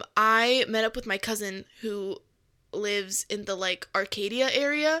 I met up with my cousin who lives in the, like, Arcadia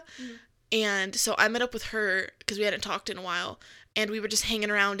area. Mm-hmm. And so I met up with her because we hadn't talked in a while. and we were just hanging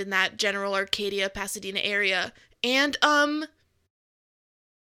around in that general Arcadia, Pasadena area. And,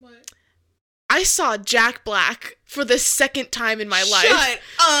 What? I saw Jack Black for the second time in my life. Shut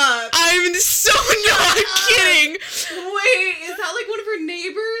up! I'm so not kidding! Wait, is that like one of her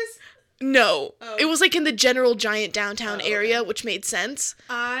neighbors? No. Oh. It was like in the general giant downtown Oh, okay. area, which made sense.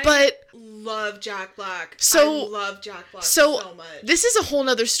 I But love Jack Black. So- I love Jack Black so so much. this is a whole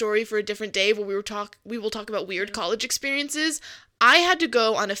nother story for a different day where we will talk about weird college experiences. I had to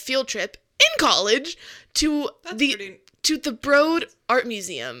go on a field trip in college to That's the pretty... Broad Art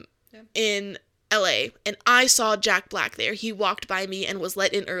Museum Yeah. in LA, and I saw Jack Black there. He walked by me and was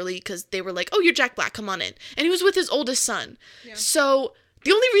let in early because they were like, "Oh, you're Jack Black, come on in." And he was with his oldest son. Yeah. So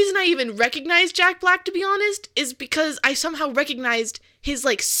the only reason I even recognized Jack Black, to be honest, is because I somehow recognized his,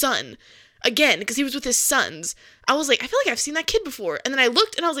 like, son. Again, because he was with his sons. I was like, I feel like I've seen that kid before. And then I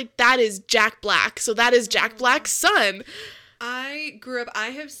looked and I was like, that is Jack Black. So that is Jack Black's son. I grew up, I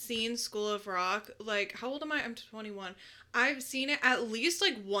have seen School of Rock, like, how old am I? I'm 21. I've seen it at least,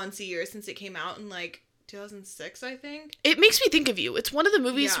 like, once a year since it came out in, like, 2006, I think. It makes me think of you. It's one of the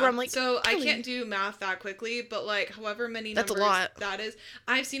movies where I'm like, so I Kelly. can't do math that quickly, but, like, however many That's a numbers lot. that is,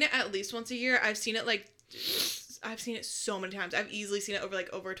 I've seen it at least once a year. I've seen it, like, I've seen it so many times. I've easily seen it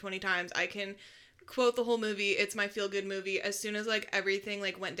over 20 times. I can quote the whole movie. It's my feel-good movie. As soon as, like, everything,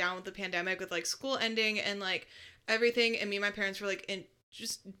 like, went down with the pandemic, with, like, school ending and, like, everything, and me and my parents were, like,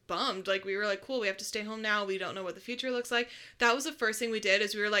 just bummed. Like, we were like, cool, we have to stay home now. We don't know what the future looks like. That was the first thing we did,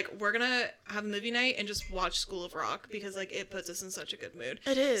 is we were like, we're gonna have a movie night and just watch School of Rock, because, like, it puts us in such a good mood.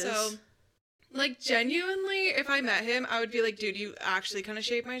 It is. So, like, genuinely, if I met him, I would be like, dude, you actually kind of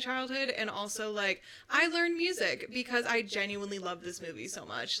shaped my childhood. And also, like, I learned music because I genuinely love this movie so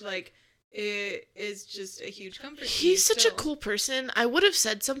much. Like, it is just a huge comfort to me He's such a still. cool person. I would have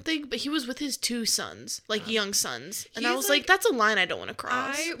said something, but he was with his two sons, like young sons. And I He's was like, like- that's a line I don't want to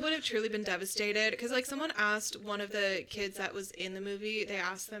cross. I would have truly been devastated, because, like, someone asked one of the kids that was in the movie, they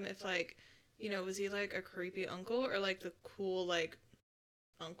asked them if, like, you know, was he, like, a creepy uncle or, like, the cool, like,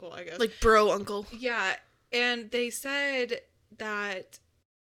 uncle, I guess. Like, bro, uncle. Yeah, and they said that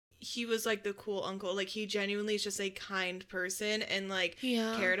he was, like, the cool uncle. Like, he genuinely is just a kind person and, like,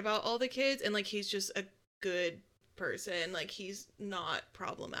 Yeah. cared about all the kids, and, like, he's just a good person. Like, he's not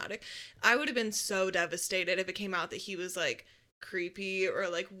problematic. I would have been so devastated if it came out that he was, like, creepy or,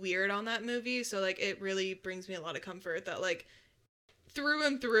 like, weird on that movie. So, like, it really brings me a lot of comfort that, like, through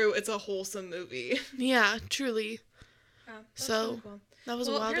and through, it's a wholesome movie. Yeah, truly. Yeah, that's So, really cool. That was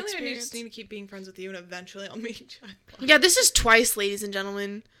Well, a wild apparently I experience. just need to keep being friends with you, and eventually I'll meet Jack Black. Yeah, this is twice, ladies and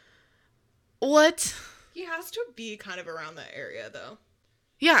gentlemen. What? He has to be kind of around that area, though.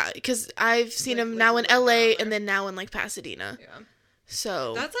 Yeah, because I've seen Like- him like now in right LA around there. and then now in, like, Pasadena. Yeah.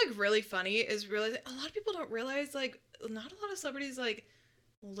 So. That's, like, really funny, is realizing a lot of people don't realize, like, not a lot of celebrities, like,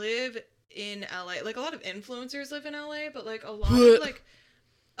 live in LA. Like, a lot of influencers live in LA, but, like, a lot of, like,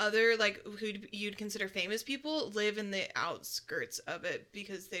 other, like, who you'd consider famous people live in the outskirts of it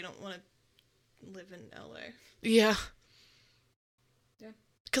because they don't want to live in LA. Yeah. Yeah.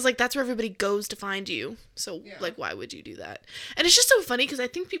 Because, like, that's where everybody goes to find you. So, Yeah. like, why would you do that? And it's just so funny because I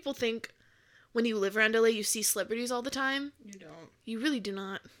think people think when you live around LA, you see celebrities all the time. You don't. You really do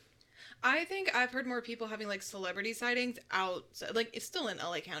not. I think I've heard more people having, like, celebrity sightings out, like, it's still in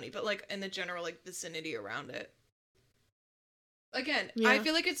LA County, but, like, in the general, like, vicinity around it. Again, I Yeah.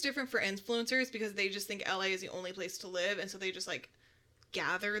 feel like it's different for influencers because they just think LA is the only place to live, and so they just, like,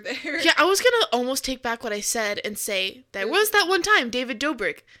 gather there. Yeah, I was going to almost take back what I said and say there was that one time David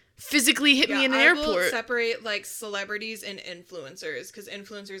Dobrik physically hit me in an I will airport. separate, like, celebrities and influencers, because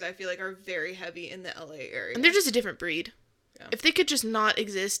influencers, I feel like, are very heavy in the LA area. And they're just a different breed. Yeah. If they could just not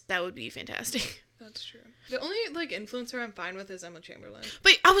exist, that would be fantastic. That's true. The only, like, influencer I'm fine with is Emma Chamberlain.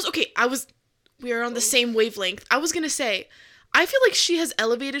 But we are on the same wavelength. I was going to say, I feel like she has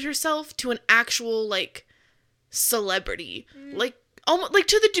elevated herself to an actual, like, celebrity. Like, almost, like,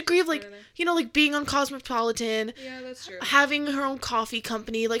 to the degree of, like, Really? you know, like, being on Cosmopolitan, Yeah, that's true. having her own coffee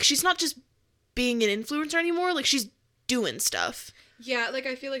company. Like, she's not just being an influencer anymore. Like, she's doing stuff. Yeah, like,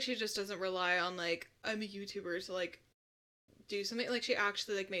 I feel like she just doesn't rely on, like, I'm a YouTuber to, like, do something. Like, she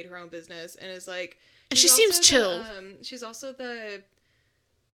actually, like, made her own business and is, like... And she she's seems also chill. She's also the...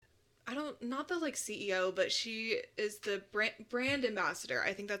 not the, like, CEO, but she is the brand ambassador.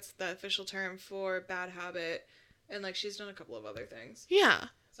 I think that's the official term for Bad Habit. And, like, she's done a couple of other things. Yeah.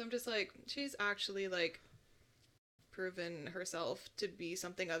 So I'm just, like, she's actually, like, proven herself to be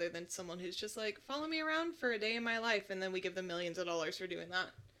something other than someone who's just, like, follow me around for a day in my life, and then we give them millions of dollars for doing that.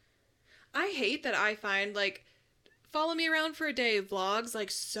 I hate that I find, like, follow me around for a day vlogs,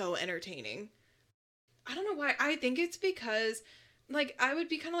 like, so entertaining. I don't know why. I think it's because like, I would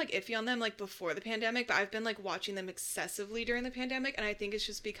be kind of, like, iffy on them, like, before the pandemic, but I've been, like, watching them excessively during the pandemic, and I think it's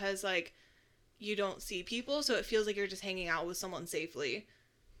just because, like, you don't see people, so it feels like you're just hanging out with someone safely,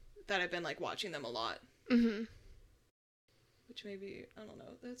 that I've been, like, watching them a lot. Mm-hmm. Which maybe, I don't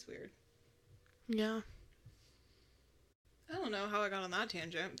know, that's weird. Yeah. I don't know how I got on that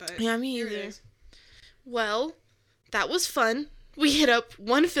tangent, but Yeah, me here it either. is. Well, that was fun. We hit up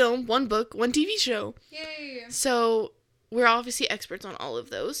one film, one book, one TV show. Yay! So, we're obviously experts on all of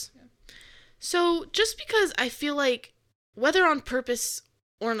those. Yeah. So, just because I feel like, whether on purpose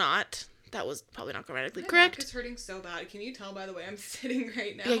or not, that was probably not grammatically My correct. back is hurting so bad. Can you tell by the way I'm sitting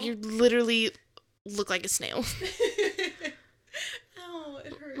right now? Yeah, you literally look like a snail. Ow,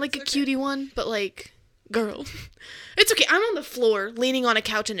 it hurts. Like a Okay. cutie one, but like, girl. It's okay. I'm on the floor, leaning on a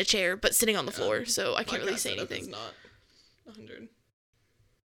couch and a chair, but sitting on the floor, so I can't really Podcast say setup is anything. not 100.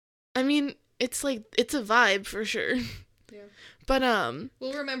 I mean, it's like, it's a vibe for sure. Yeah. But,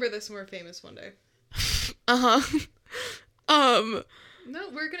 We'll remember this when we're famous one day. uh-huh. No,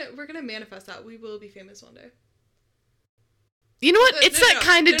 we're gonna manifest that. We will be famous one day. You know what? It's that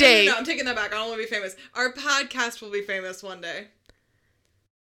kind of day. No, I'm taking that back. I don't want to be famous. Our podcast will be famous one day.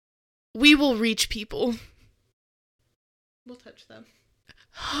 We will reach people. We'll touch them.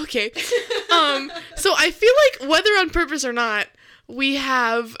 Okay. So I feel like whether on purpose or not, we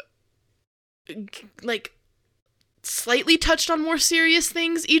have like slightly touched on more serious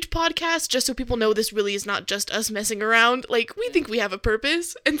things each podcast, just so people know this really is not just us messing around. Like, we think we have a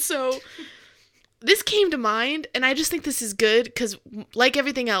purpose. And so this came to mind, and I just think this is good because, like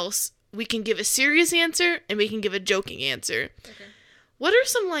everything else, we can give a serious answer and we can give a joking answer. Okay. What are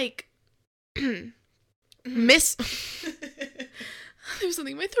some, like, There's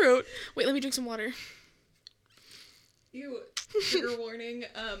something in my throat. Wait, let me drink some water. Ew. Trigger warning.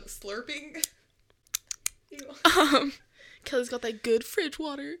 Slurping. Ew. Kelly's got that good fridge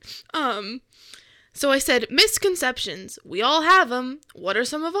water. So I said, misconceptions. We all have them. What are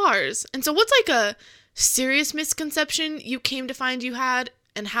some of ours? And so what's like a serious misconception you came to find you had,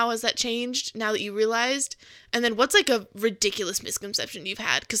 and how has that changed now that you realized? And then what's like a ridiculous misconception you've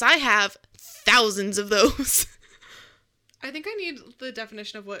had? Because I have thousands of those. I think I need the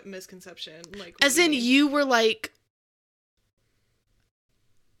definition of what misconception, like. As in, you were like,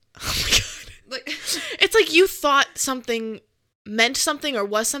 oh my god. Like, It's like you thought something meant something or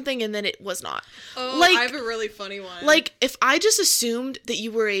was something and then it was not. oh, like, I have a really funny one. Like, if I just assumed that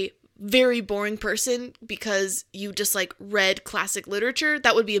you were a very boring person because you just, like, read classic literature,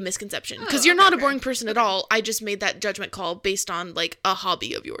 that would be a misconception. Because you're not a boring person at all. I just made that judgment call based on, like, a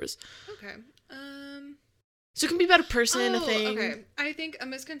hobby of yours. Okay. So it can be about a person, a thing. Okay. I think a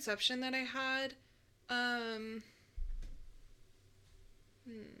misconception that I had, I'm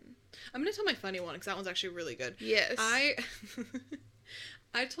gonna tell my funny one because that one's actually really good. Yes. I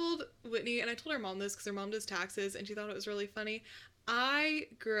told Whitney, and I told her mom this because her mom does taxes, and she thought it was really funny. I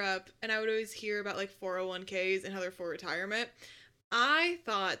grew up, and I would always hear about, like, 401ks and how they're for retirement. I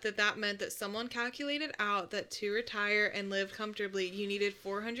thought that that meant that someone calculated out that to retire and live comfortably, you needed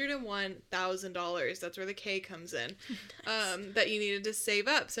 $401,000. That's where the K comes in. That you needed to save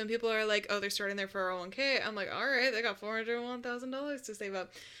up. Some people are like, oh, they're starting their 401k. I'm like, all right, they got $401,000 to save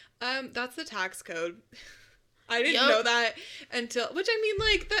up. That's the tax code. I didn't know that until, which I mean,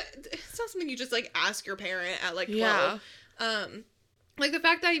 like, that it's not something you just, like, ask your parent at, like, 12. Yeah. Like, the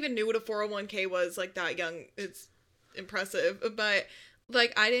fact that I even knew what a 401k was, like, that young, it's impressive. But,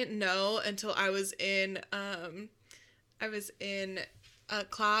 like, I didn't know until I was in a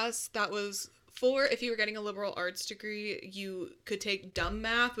class that was for, if you were getting a liberal arts degree, you could take dumb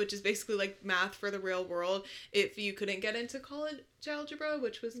math, which is basically, like, math for the real world, if you couldn't get into college algebra,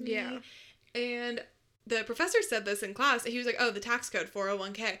 which was me. Yeah. And the professor said this in class, and he was like, oh, the tax code,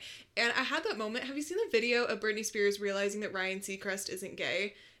 401k. And I had that moment. Have you seen the video of Britney Spears realizing that Ryan Seacrest isn't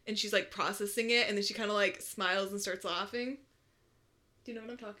gay? And she's, like, processing it, and then she kind of, like, smiles and starts laughing. Do you know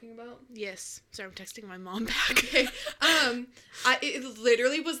what I'm talking about? Yes. Sorry, I'm texting my mom back. Okay. It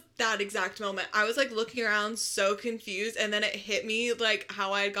literally was that exact moment. I was, like, looking around so confused, and then it hit me, like,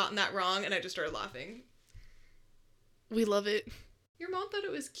 how I had gotten that wrong, and I just started laughing. We love it. Your mom thought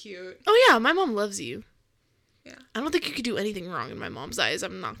it was cute. Oh yeah, my mom loves you. Yeah. I don't think you could do anything wrong in my mom's eyes,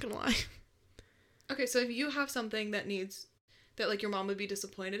 I'm not gonna lie. Okay, so if you have something that needs, that, like, your mom would be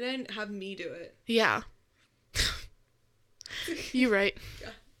disappointed in, have me do it. Yeah. You're right. Yeah.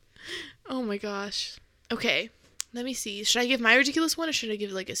 Oh my gosh. Okay, let me see. Should I give my ridiculous one or should I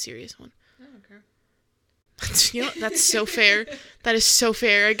give, like, a serious one? I don't care. You know, that's so fair. That is so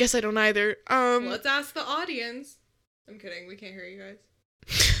fair. I guess I don't either. Let's ask the audience. I'm kidding. We can't hear you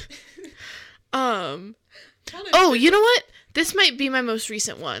guys. Oh, you know what? This might be my most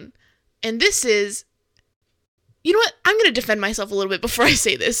recent one. And this is... You know what? I'm going to defend myself a little bit before I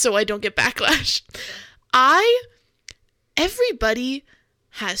say this so I don't get backlash. Everybody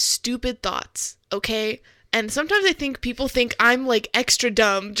has stupid thoughts, okay? And sometimes I think people think I'm, like, extra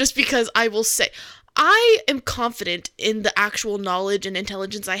dumb just because I will say... I am confident in the actual knowledge and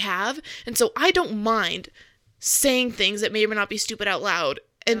intelligence I have, and so I don't mind saying things that may or may not be stupid out loud,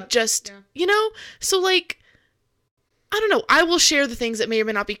 and you know? So, like, I don't know, I will share the things that may or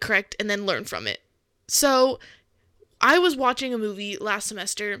may not be correct and then learn from it. So, I was watching a movie last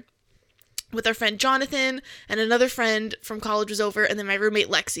semester with our friend Jonathan, and another friend from college was over, and then my roommate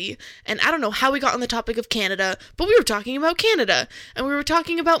Lexi. And I don't know how we got on the topic of Canada, but we were talking about Canada, and we were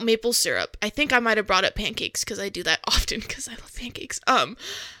talking about maple syrup. I think I might have brought up pancakes, because I do that often, because I love pancakes.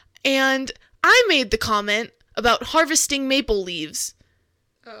 And I made the comment about harvesting maple leaves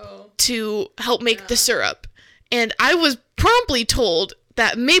to help make the syrup. And I was promptly told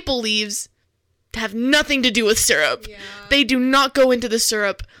that maple leaves have nothing to do with syrup. Yeah. They do not go into the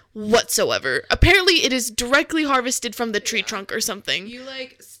syrup whatsoever. Apparently it is directly harvested from the tree trunk or something. You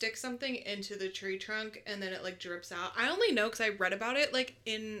like stick something into the tree trunk and then it like drips out. I only know because I read about it like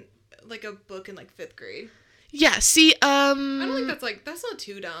in like a book in like 5th grade. Yeah, see, I don't think that's not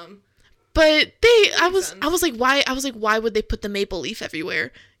too dumb. But I was like why would they put the maple leaf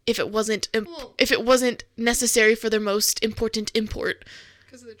everywhere if it wasn't necessary for their most important import?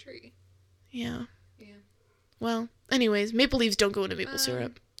 Because of the tree. Yeah. Well, anyways, maple leaves don't go into maple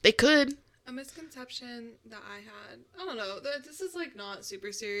syrup. They could. A misconception that I had. I don't know. This is like not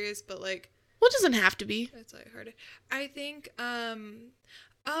super serious, but like. Well, it doesn't have to be. It's lighthearted. I think.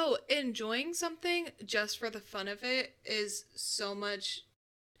 Enjoying something just for the fun of it is so much.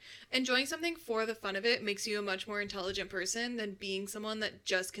 Enjoying something for the fun of it makes you a much more intelligent person than being someone that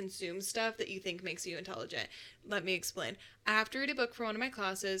just consumes stuff that you think makes you intelligent. Let me explain. I have to read a book for one of my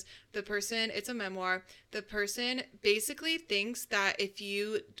classes. It's a memoir. The person basically thinks that if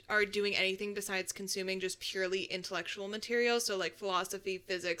you are doing anything besides consuming just purely intellectual material, so like philosophy,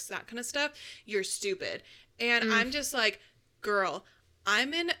 physics, that kind of stuff, you're stupid. And I'm just like, girl,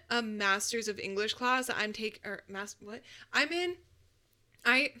 I'm in a Master's of English class. I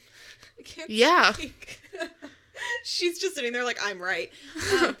can't speak. She's just sitting there like, I'm right.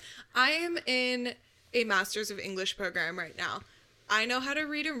 I am in a Master's of English program right now. I know how to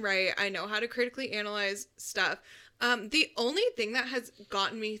read and write. I know how to critically analyze stuff. The only thing that has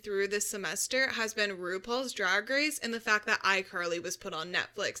gotten me through this semester has been RuPaul's Drag Race and the fact that iCarly was put on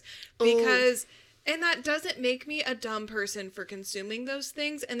Netflix. Because... And that doesn't make me a dumb person for consuming those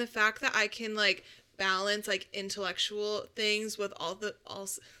things. And the fact that I can, like, balance, like, intellectual things with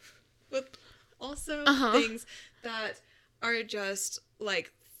things that are just,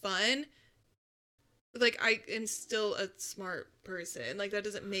 like, fun. Like, I am still a smart person. Like, that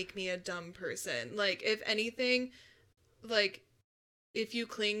doesn't make me a dumb person. Like, if anything, like, if you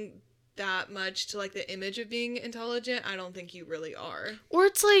cling that much to, like, the image of being intelligent, I don't think you really are. Or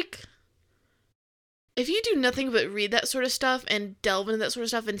it's like... If you do nothing but read that sort of stuff and delve into that sort of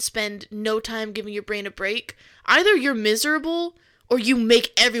stuff and spend no time giving your brain a break, either you're miserable or you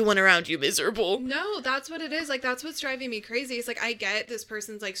make everyone around you miserable. No, that's what it is. Like, that's what's driving me crazy. It's like, I get this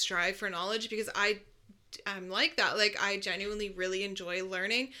person's, like, strive for knowledge because I'm like that. Like, I genuinely really enjoy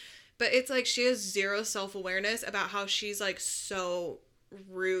learning. But it's like she has zero self-awareness about how she's, like, so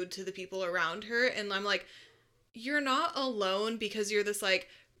rude to the people around her. And I'm like, you're not alone because you're this, like,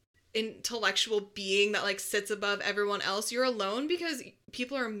 intellectual being that like sits above everyone else. You're alone because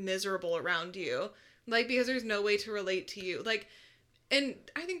people are miserable around you, like, because there's no way to relate to you. Like, and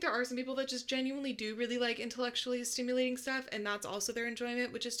I think there are some people that just genuinely do really like intellectually stimulating stuff, and that's also their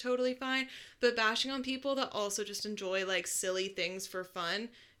enjoyment, which is totally fine. But bashing on people that also just enjoy like silly things for fun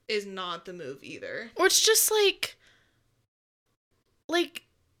is not the move either. Or it's just like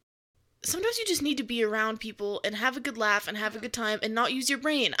sometimes you just need to be around people and have a good laugh and have a good time and not use your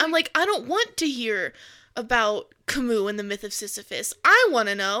brain. I'm like, I don't want to hear about Camus and the myth of Sisyphus. I want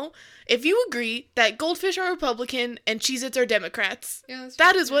to know if you agree that goldfish are Republican and Cheez-Its are Democrats. Yeah,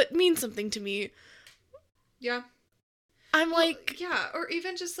 that is what means something to me. Yeah. I'm like... Yeah, or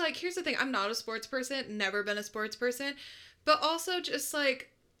even just like, here's the thing. I'm not a sports person, never been a sports person, but also just like,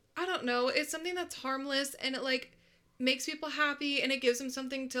 I don't know, it's something that's harmless and it like... makes people happy and it gives them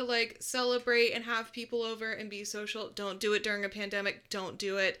something to like celebrate and have people over and be social. Don't do it during a pandemic. Don't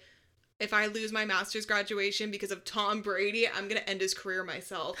do it. If I lose my master's graduation because of Tom Brady, I'm gonna end his career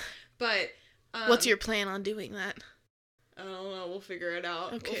myself. But what's your plan on doing that? I don't know. We'll figure it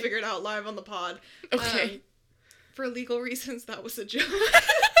out. Okay. We'll figure it out live on the pod. Okay. For legal reasons, that was a joke.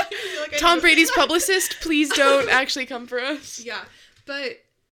 Like Tom Brady's publicist, please don't actually come for us. Yeah, but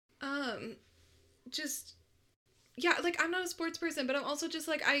just yeah, like I'm not a sports person, but I'm also just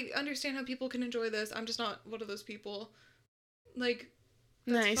like I understand how people can enjoy this. I'm just not one of those people. Like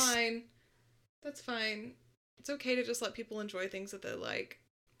that's Nice. fine. That's fine. It's okay to just let people enjoy things that they like,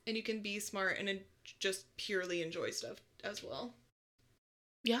 and you can be smart and just purely enjoy stuff as well.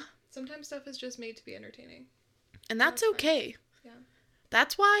 Yeah. Sometimes stuff is just made to be entertaining. And that's That's fine. okay. Yeah.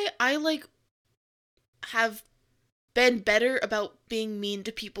 That's why I like have been better about being mean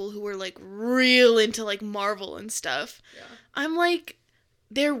to people who are like real into like Marvel and stuff. Yeah. I'm like,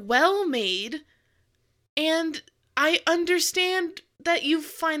 they're well made, and I understand that you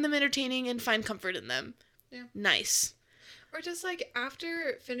find them entertaining and find comfort in them. Yeah. Nice. Or just like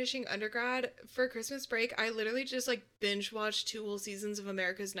after finishing undergrad for Christmas break, I literally just like binge watched 2 whole seasons of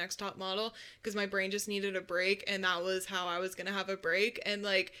America's Next Top Model because my brain just needed a break, and that was how I was gonna have a break. And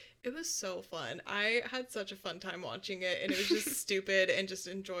like it was so fun. I had such a fun time watching it, and it was just stupid and just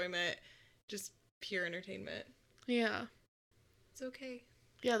enjoyment, just pure entertainment. Yeah. It's okay.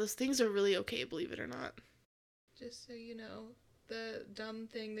 Yeah, those things are really okay, believe it or not. Just so you know, the dumb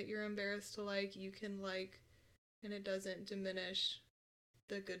thing that you're embarrassed to like, you can like, and it doesn't diminish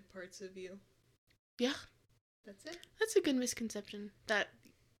the good parts of you. Yeah. That's it. That's a good misconception that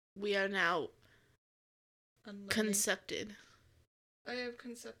we are now Unlearning. concepted. I have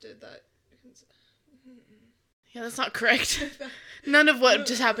concepted that. Yeah, that's not correct. None of what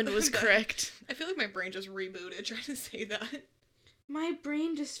just happened was correct. I feel like my brain just rebooted trying to say that. My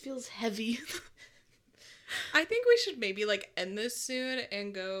brain just feels heavy. I think we should maybe like end this soon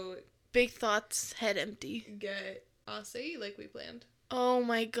and go Big thoughts, head empty. get Acai like we planned. Oh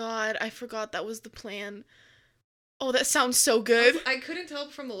my god, I forgot that was the plan. Oh, that sounds so good. I couldn't tell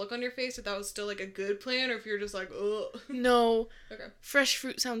from the look on your face if that was still like a good plan or if you're just like, ugh. No. Okay. Fresh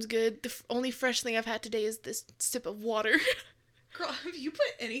fruit sounds good. The only fresh thing I've had today is this sip of water. Girl, have you put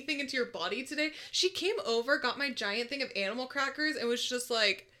anything into your body today? She came over, got my giant thing of animal crackers, and was just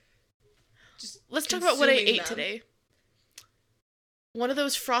like... Let's talk about what I consuming ate them. today. One of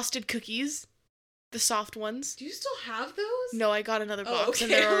those frosted cookies. The soft ones. Do you still have those? No, I got another box Oh, okay.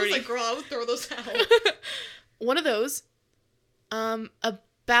 and they're I was already... like, girl, I would throw those out. One of those.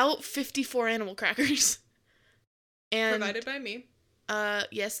 About 54 animal crackers. And Provided by me.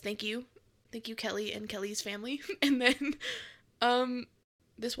 yes, thank you. Thank you, Kelly and Kelly's family. And then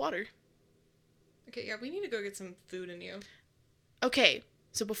this water. Okay, yeah, we need to go get some food in you. Okay,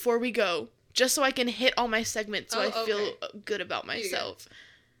 so before we go, just so I can hit all my segments so Oh, I feel okay. good about Here you go. myself.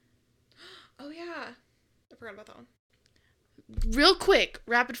 Oh, yeah. I forgot about that one. Real quick,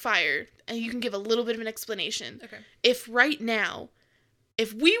 rapid fire, and you can give a little bit of an explanation. Okay. If right now,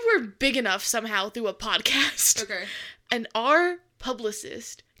 if we were big enough somehow through a podcast, Okay. and our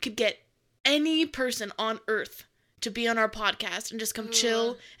publicist could get any person on earth to be on our podcast and just come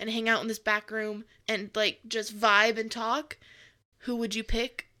chill and hang out in this back room and like just vibe and talk, who would you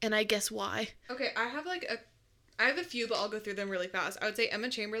pick? And I guess why? Okay, I have a few, but I'll go through them really fast. I would say Emma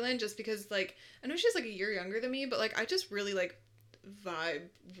Chamberlain, just because, like, I know she's, like, a year younger than me, but, like, I just really, like, vibe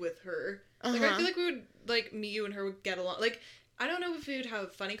with her. Like, I Uh-huh. feel like we would, like, me, you, and her would get along. Like, I don't know if we would have a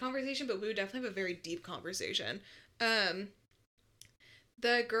funny conversation, but we would definitely have a very deep conversation.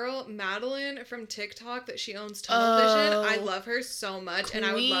 The girl, Madeline, from TikTok, that she owns Tunnel Vision, I Oh. love her so much, and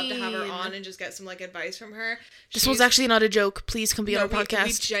I would love to have her Queen. on and just get some, like, advice from her. This one's actually not a joke. Please come be on our We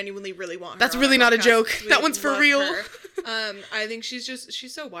podcast. genuinely really want her. That's on really our not a podcast. joke. We That one's for love real. her. I think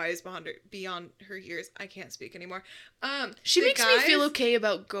she's so wise beyond her years. I can't speak anymore. She the makes me feel guys- okay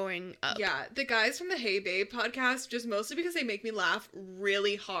about growing up. Yeah, the guys from the Hey Babe podcast, just mostly because they make me laugh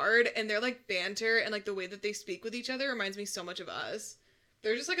really hard, and they're like banter, and like the way that they speak with each other reminds me so much of us.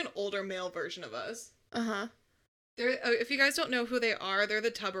 They're just like an older male version of us. Uh-huh. They're if you guys don't know who they are, they're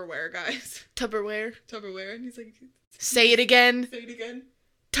the Tupperware guys. Tupperware. Tupperware, and he's like, Say it again. say it again.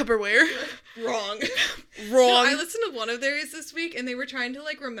 Tupperware. Wrong. Wrong. No, I listened to one of theirs this week, and they were trying to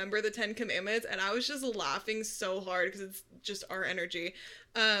like remember the 10 Commandments, and I was just laughing so hard because it's just our energy.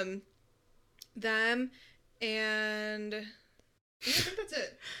 Them and I think that's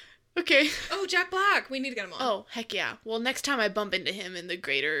it. Okay. Oh, Jack Black. We need to get him on. Oh, heck yeah. Well, next time I bump into him in the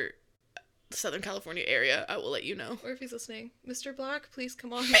greater Southern California area, I will let you know. Or if he's listening, Mr. Black, please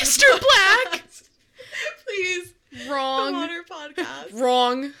come on. Mr. Black! Please come on Wrong. our podcast.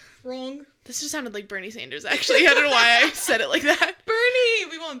 Wrong. Wrong. This just sounded like Bernie Sanders, actually. I don't know why I said it like that. Bernie.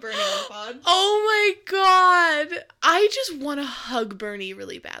 We want Bernie on the pod. Oh my god. I just want to hug Bernie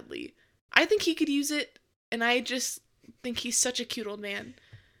really badly. I think he could use it, and I just think he's such a cute old man.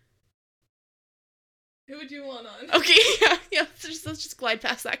 Who would you want on? Okay, yeah. Let's just glide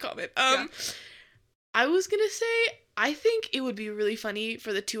past that comment. Yeah. I was gonna say, I think it would be really funny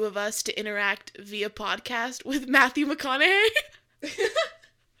for the two of us to interact via podcast with Matthew McConaughey.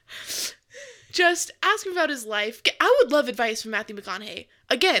 Just ask him about his life. I would love advice from Matthew McConaughey.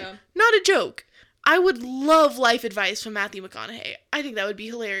 Again, not a joke. I would love life advice from Matthew McConaughey. I think that would be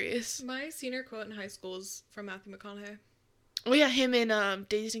hilarious. My senior quote in high school is from Matthew McConaughey. Oh yeah, him in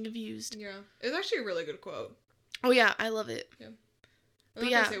Dazed and Confused. Yeah. It's actually a really good quote. Oh yeah, I love it. Yeah. I'm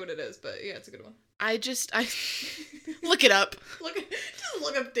not gonna say what it is, but yeah, it's a good one. I look it up. Just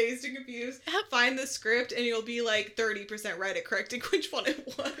look up Dazed and Confused. Find the script and you'll be like 30% right at correcting which one it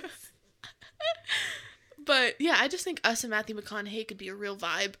was. But yeah, I just think us and Matthew McConaughey could be a real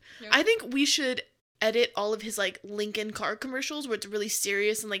vibe. Yeah. I think we should edit all of his like Lincoln car commercials where it's really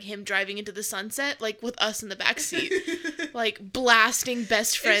serious and like him driving into the sunset, like with us in the backseat, like blasting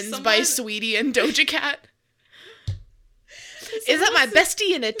Best Friends by Sweetie and Doja Cat. Is that my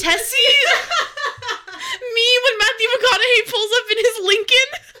bestie in a Tessie? Me when Matthew McConaughey pulls up in his Lincoln?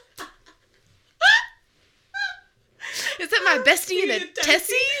 Is that my bestie in a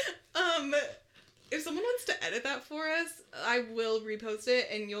Tessie? If someone wants to edit that for us, I will repost it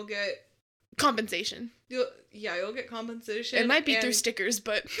and you'll get compensation. You'll get compensation. It might be through stickers,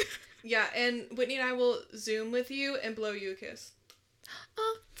 but yeah, and Whitney and I will Zoom with you and blow you a kiss.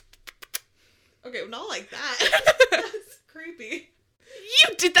 Okay, well, not like that. That's creepy.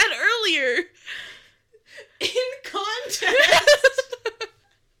 You did that earlier. In context.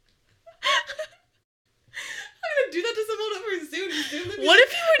 I'm gonna do that to someone over Zoom. What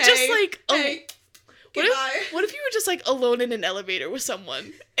if you were just like What if you were just like alone in an elevator with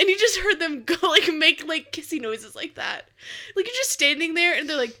someone and you just heard them go like make like kissy noises like that? Like you're just standing there and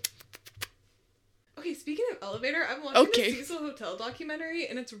they're like. Okay, speaking of elevator, I'm watching the Cecil Hotel documentary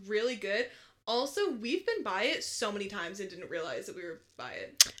and it's really good. Also, we've been by it so many times and didn't realize that we were by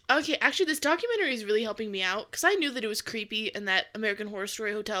it. Okay, actually, this documentary is really helping me out because I knew that it was creepy and that American Horror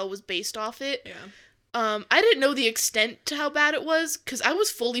Story Hotel was based off it. Yeah. I didn't know the extent to how bad it was because I was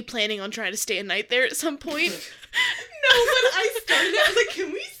fully planning on trying to stay a night there at some point. No, when I started it, I was like,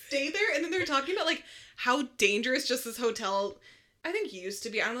 can we stay there? And then they were talking about, like, how dangerous just this hotel, I think, used to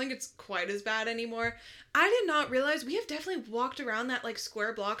be. I don't think it's quite as bad anymore. I did not realize we have definitely walked around that, like,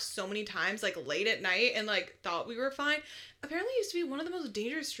 square block so many times, like, late at night and, like, thought we were fine. Apparently it used to be one of the most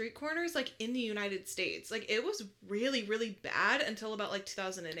dangerous street corners, like, in the United States. Like, it was really, really bad until about, like,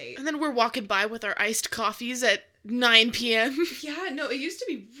 2008. And then we're walking by with our iced coffees at 9 p.m. Yeah, no, it used to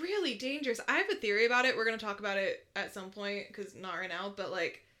be really dangerous. I have a theory about it. We're going to talk about it at some point, because not right now, but,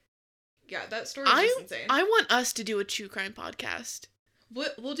 like, yeah, that story is just insane. I want us to do a true crime podcast.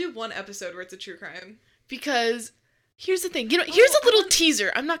 We'll do one episode where it's a true crime. Because here's the thing. Here's a little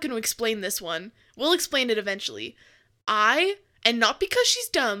teaser. I'm not going to explain this one. We'll explain it eventually. And not because she's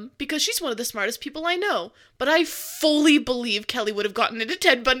dumb, because she's one of the smartest people I know, but I fully believe Kelly would have gotten into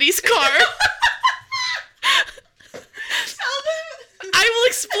Ted Bundy's car. I will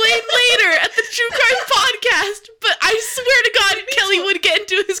explain later at the True Crime podcast, but I swear to God, Kelly would get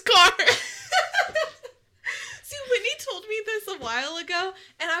into his car. See, Whitney told me this a while ago,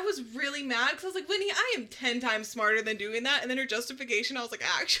 and I was really mad, because I was like, Whitney, I am 10 times smarter than doing that, and then her justification, I was like,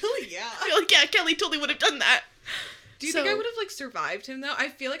 actually, yeah. You're like, yeah, Kelly totally would have done that. Do you think I would have, like, survived him, though? I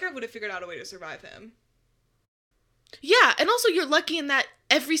feel like I would have figured out a way to survive him. Yeah, and also you're lucky in that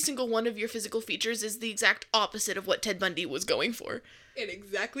every single one of your physical features is the exact opposite of what Ted Bundy was going for. And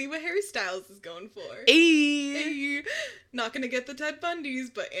exactly what Harry Styles is going for. Hey. Not gonna get the Ted Bundys,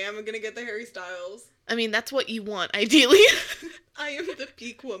 but am gonna get the Harry Styles. I mean, that's what you want, ideally. I am the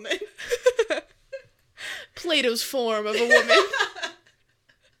peak woman. Plato's form of a woman.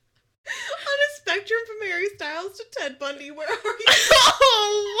 On a spectrum from Harry Styles to Ted Bundy, where are you?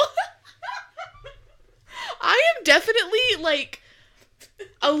 Oh! I am definitely, like,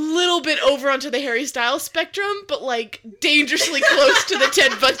 a little bit over onto the Harry Styles spectrum, but, like, dangerously close to the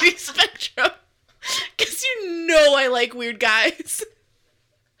Ted Bundy spectrum. Because you know I like weird guys.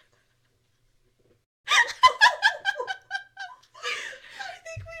 I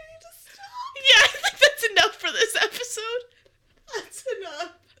think we need to stop. Yeah, I think that's enough for this episode. That's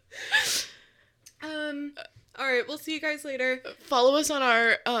enough. Alright, we'll see you guys later. Follow us on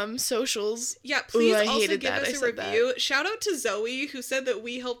our socials. Yeah, please I also hated give that. us a review. Shout out to Zoe, who said that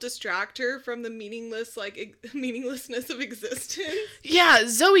we helped distract her from the meaninglessness of existence. Yeah,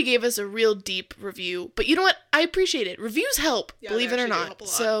 Zoe gave us a real deep review. But you know what? I appreciate it. Reviews help, believe it or not.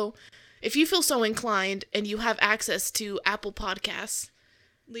 So if you feel so inclined and you have access to Apple Podcasts,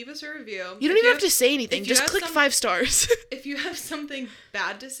 leave us a review. You don't even have to say anything. Just click 5 stars. If you have something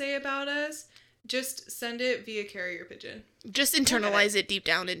bad to say about us, Just send it via carrier pigeon. Just internalize it deep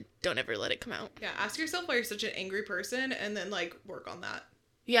down and don't ever let it come out. Yeah, ask yourself why you're such an angry person and then, like, work on that.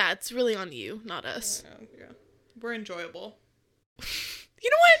 Yeah, it's really on you, not us. Yeah. We're enjoyable. You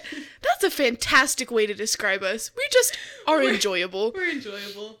know what? That's a fantastic way to describe us. We just are enjoyable. We're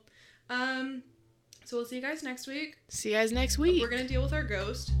enjoyable. So we'll see you guys next week. See you guys next week. We're gonna deal with our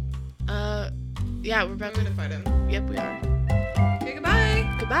ghost. Yeah, we're about to fight him. Yep, we are.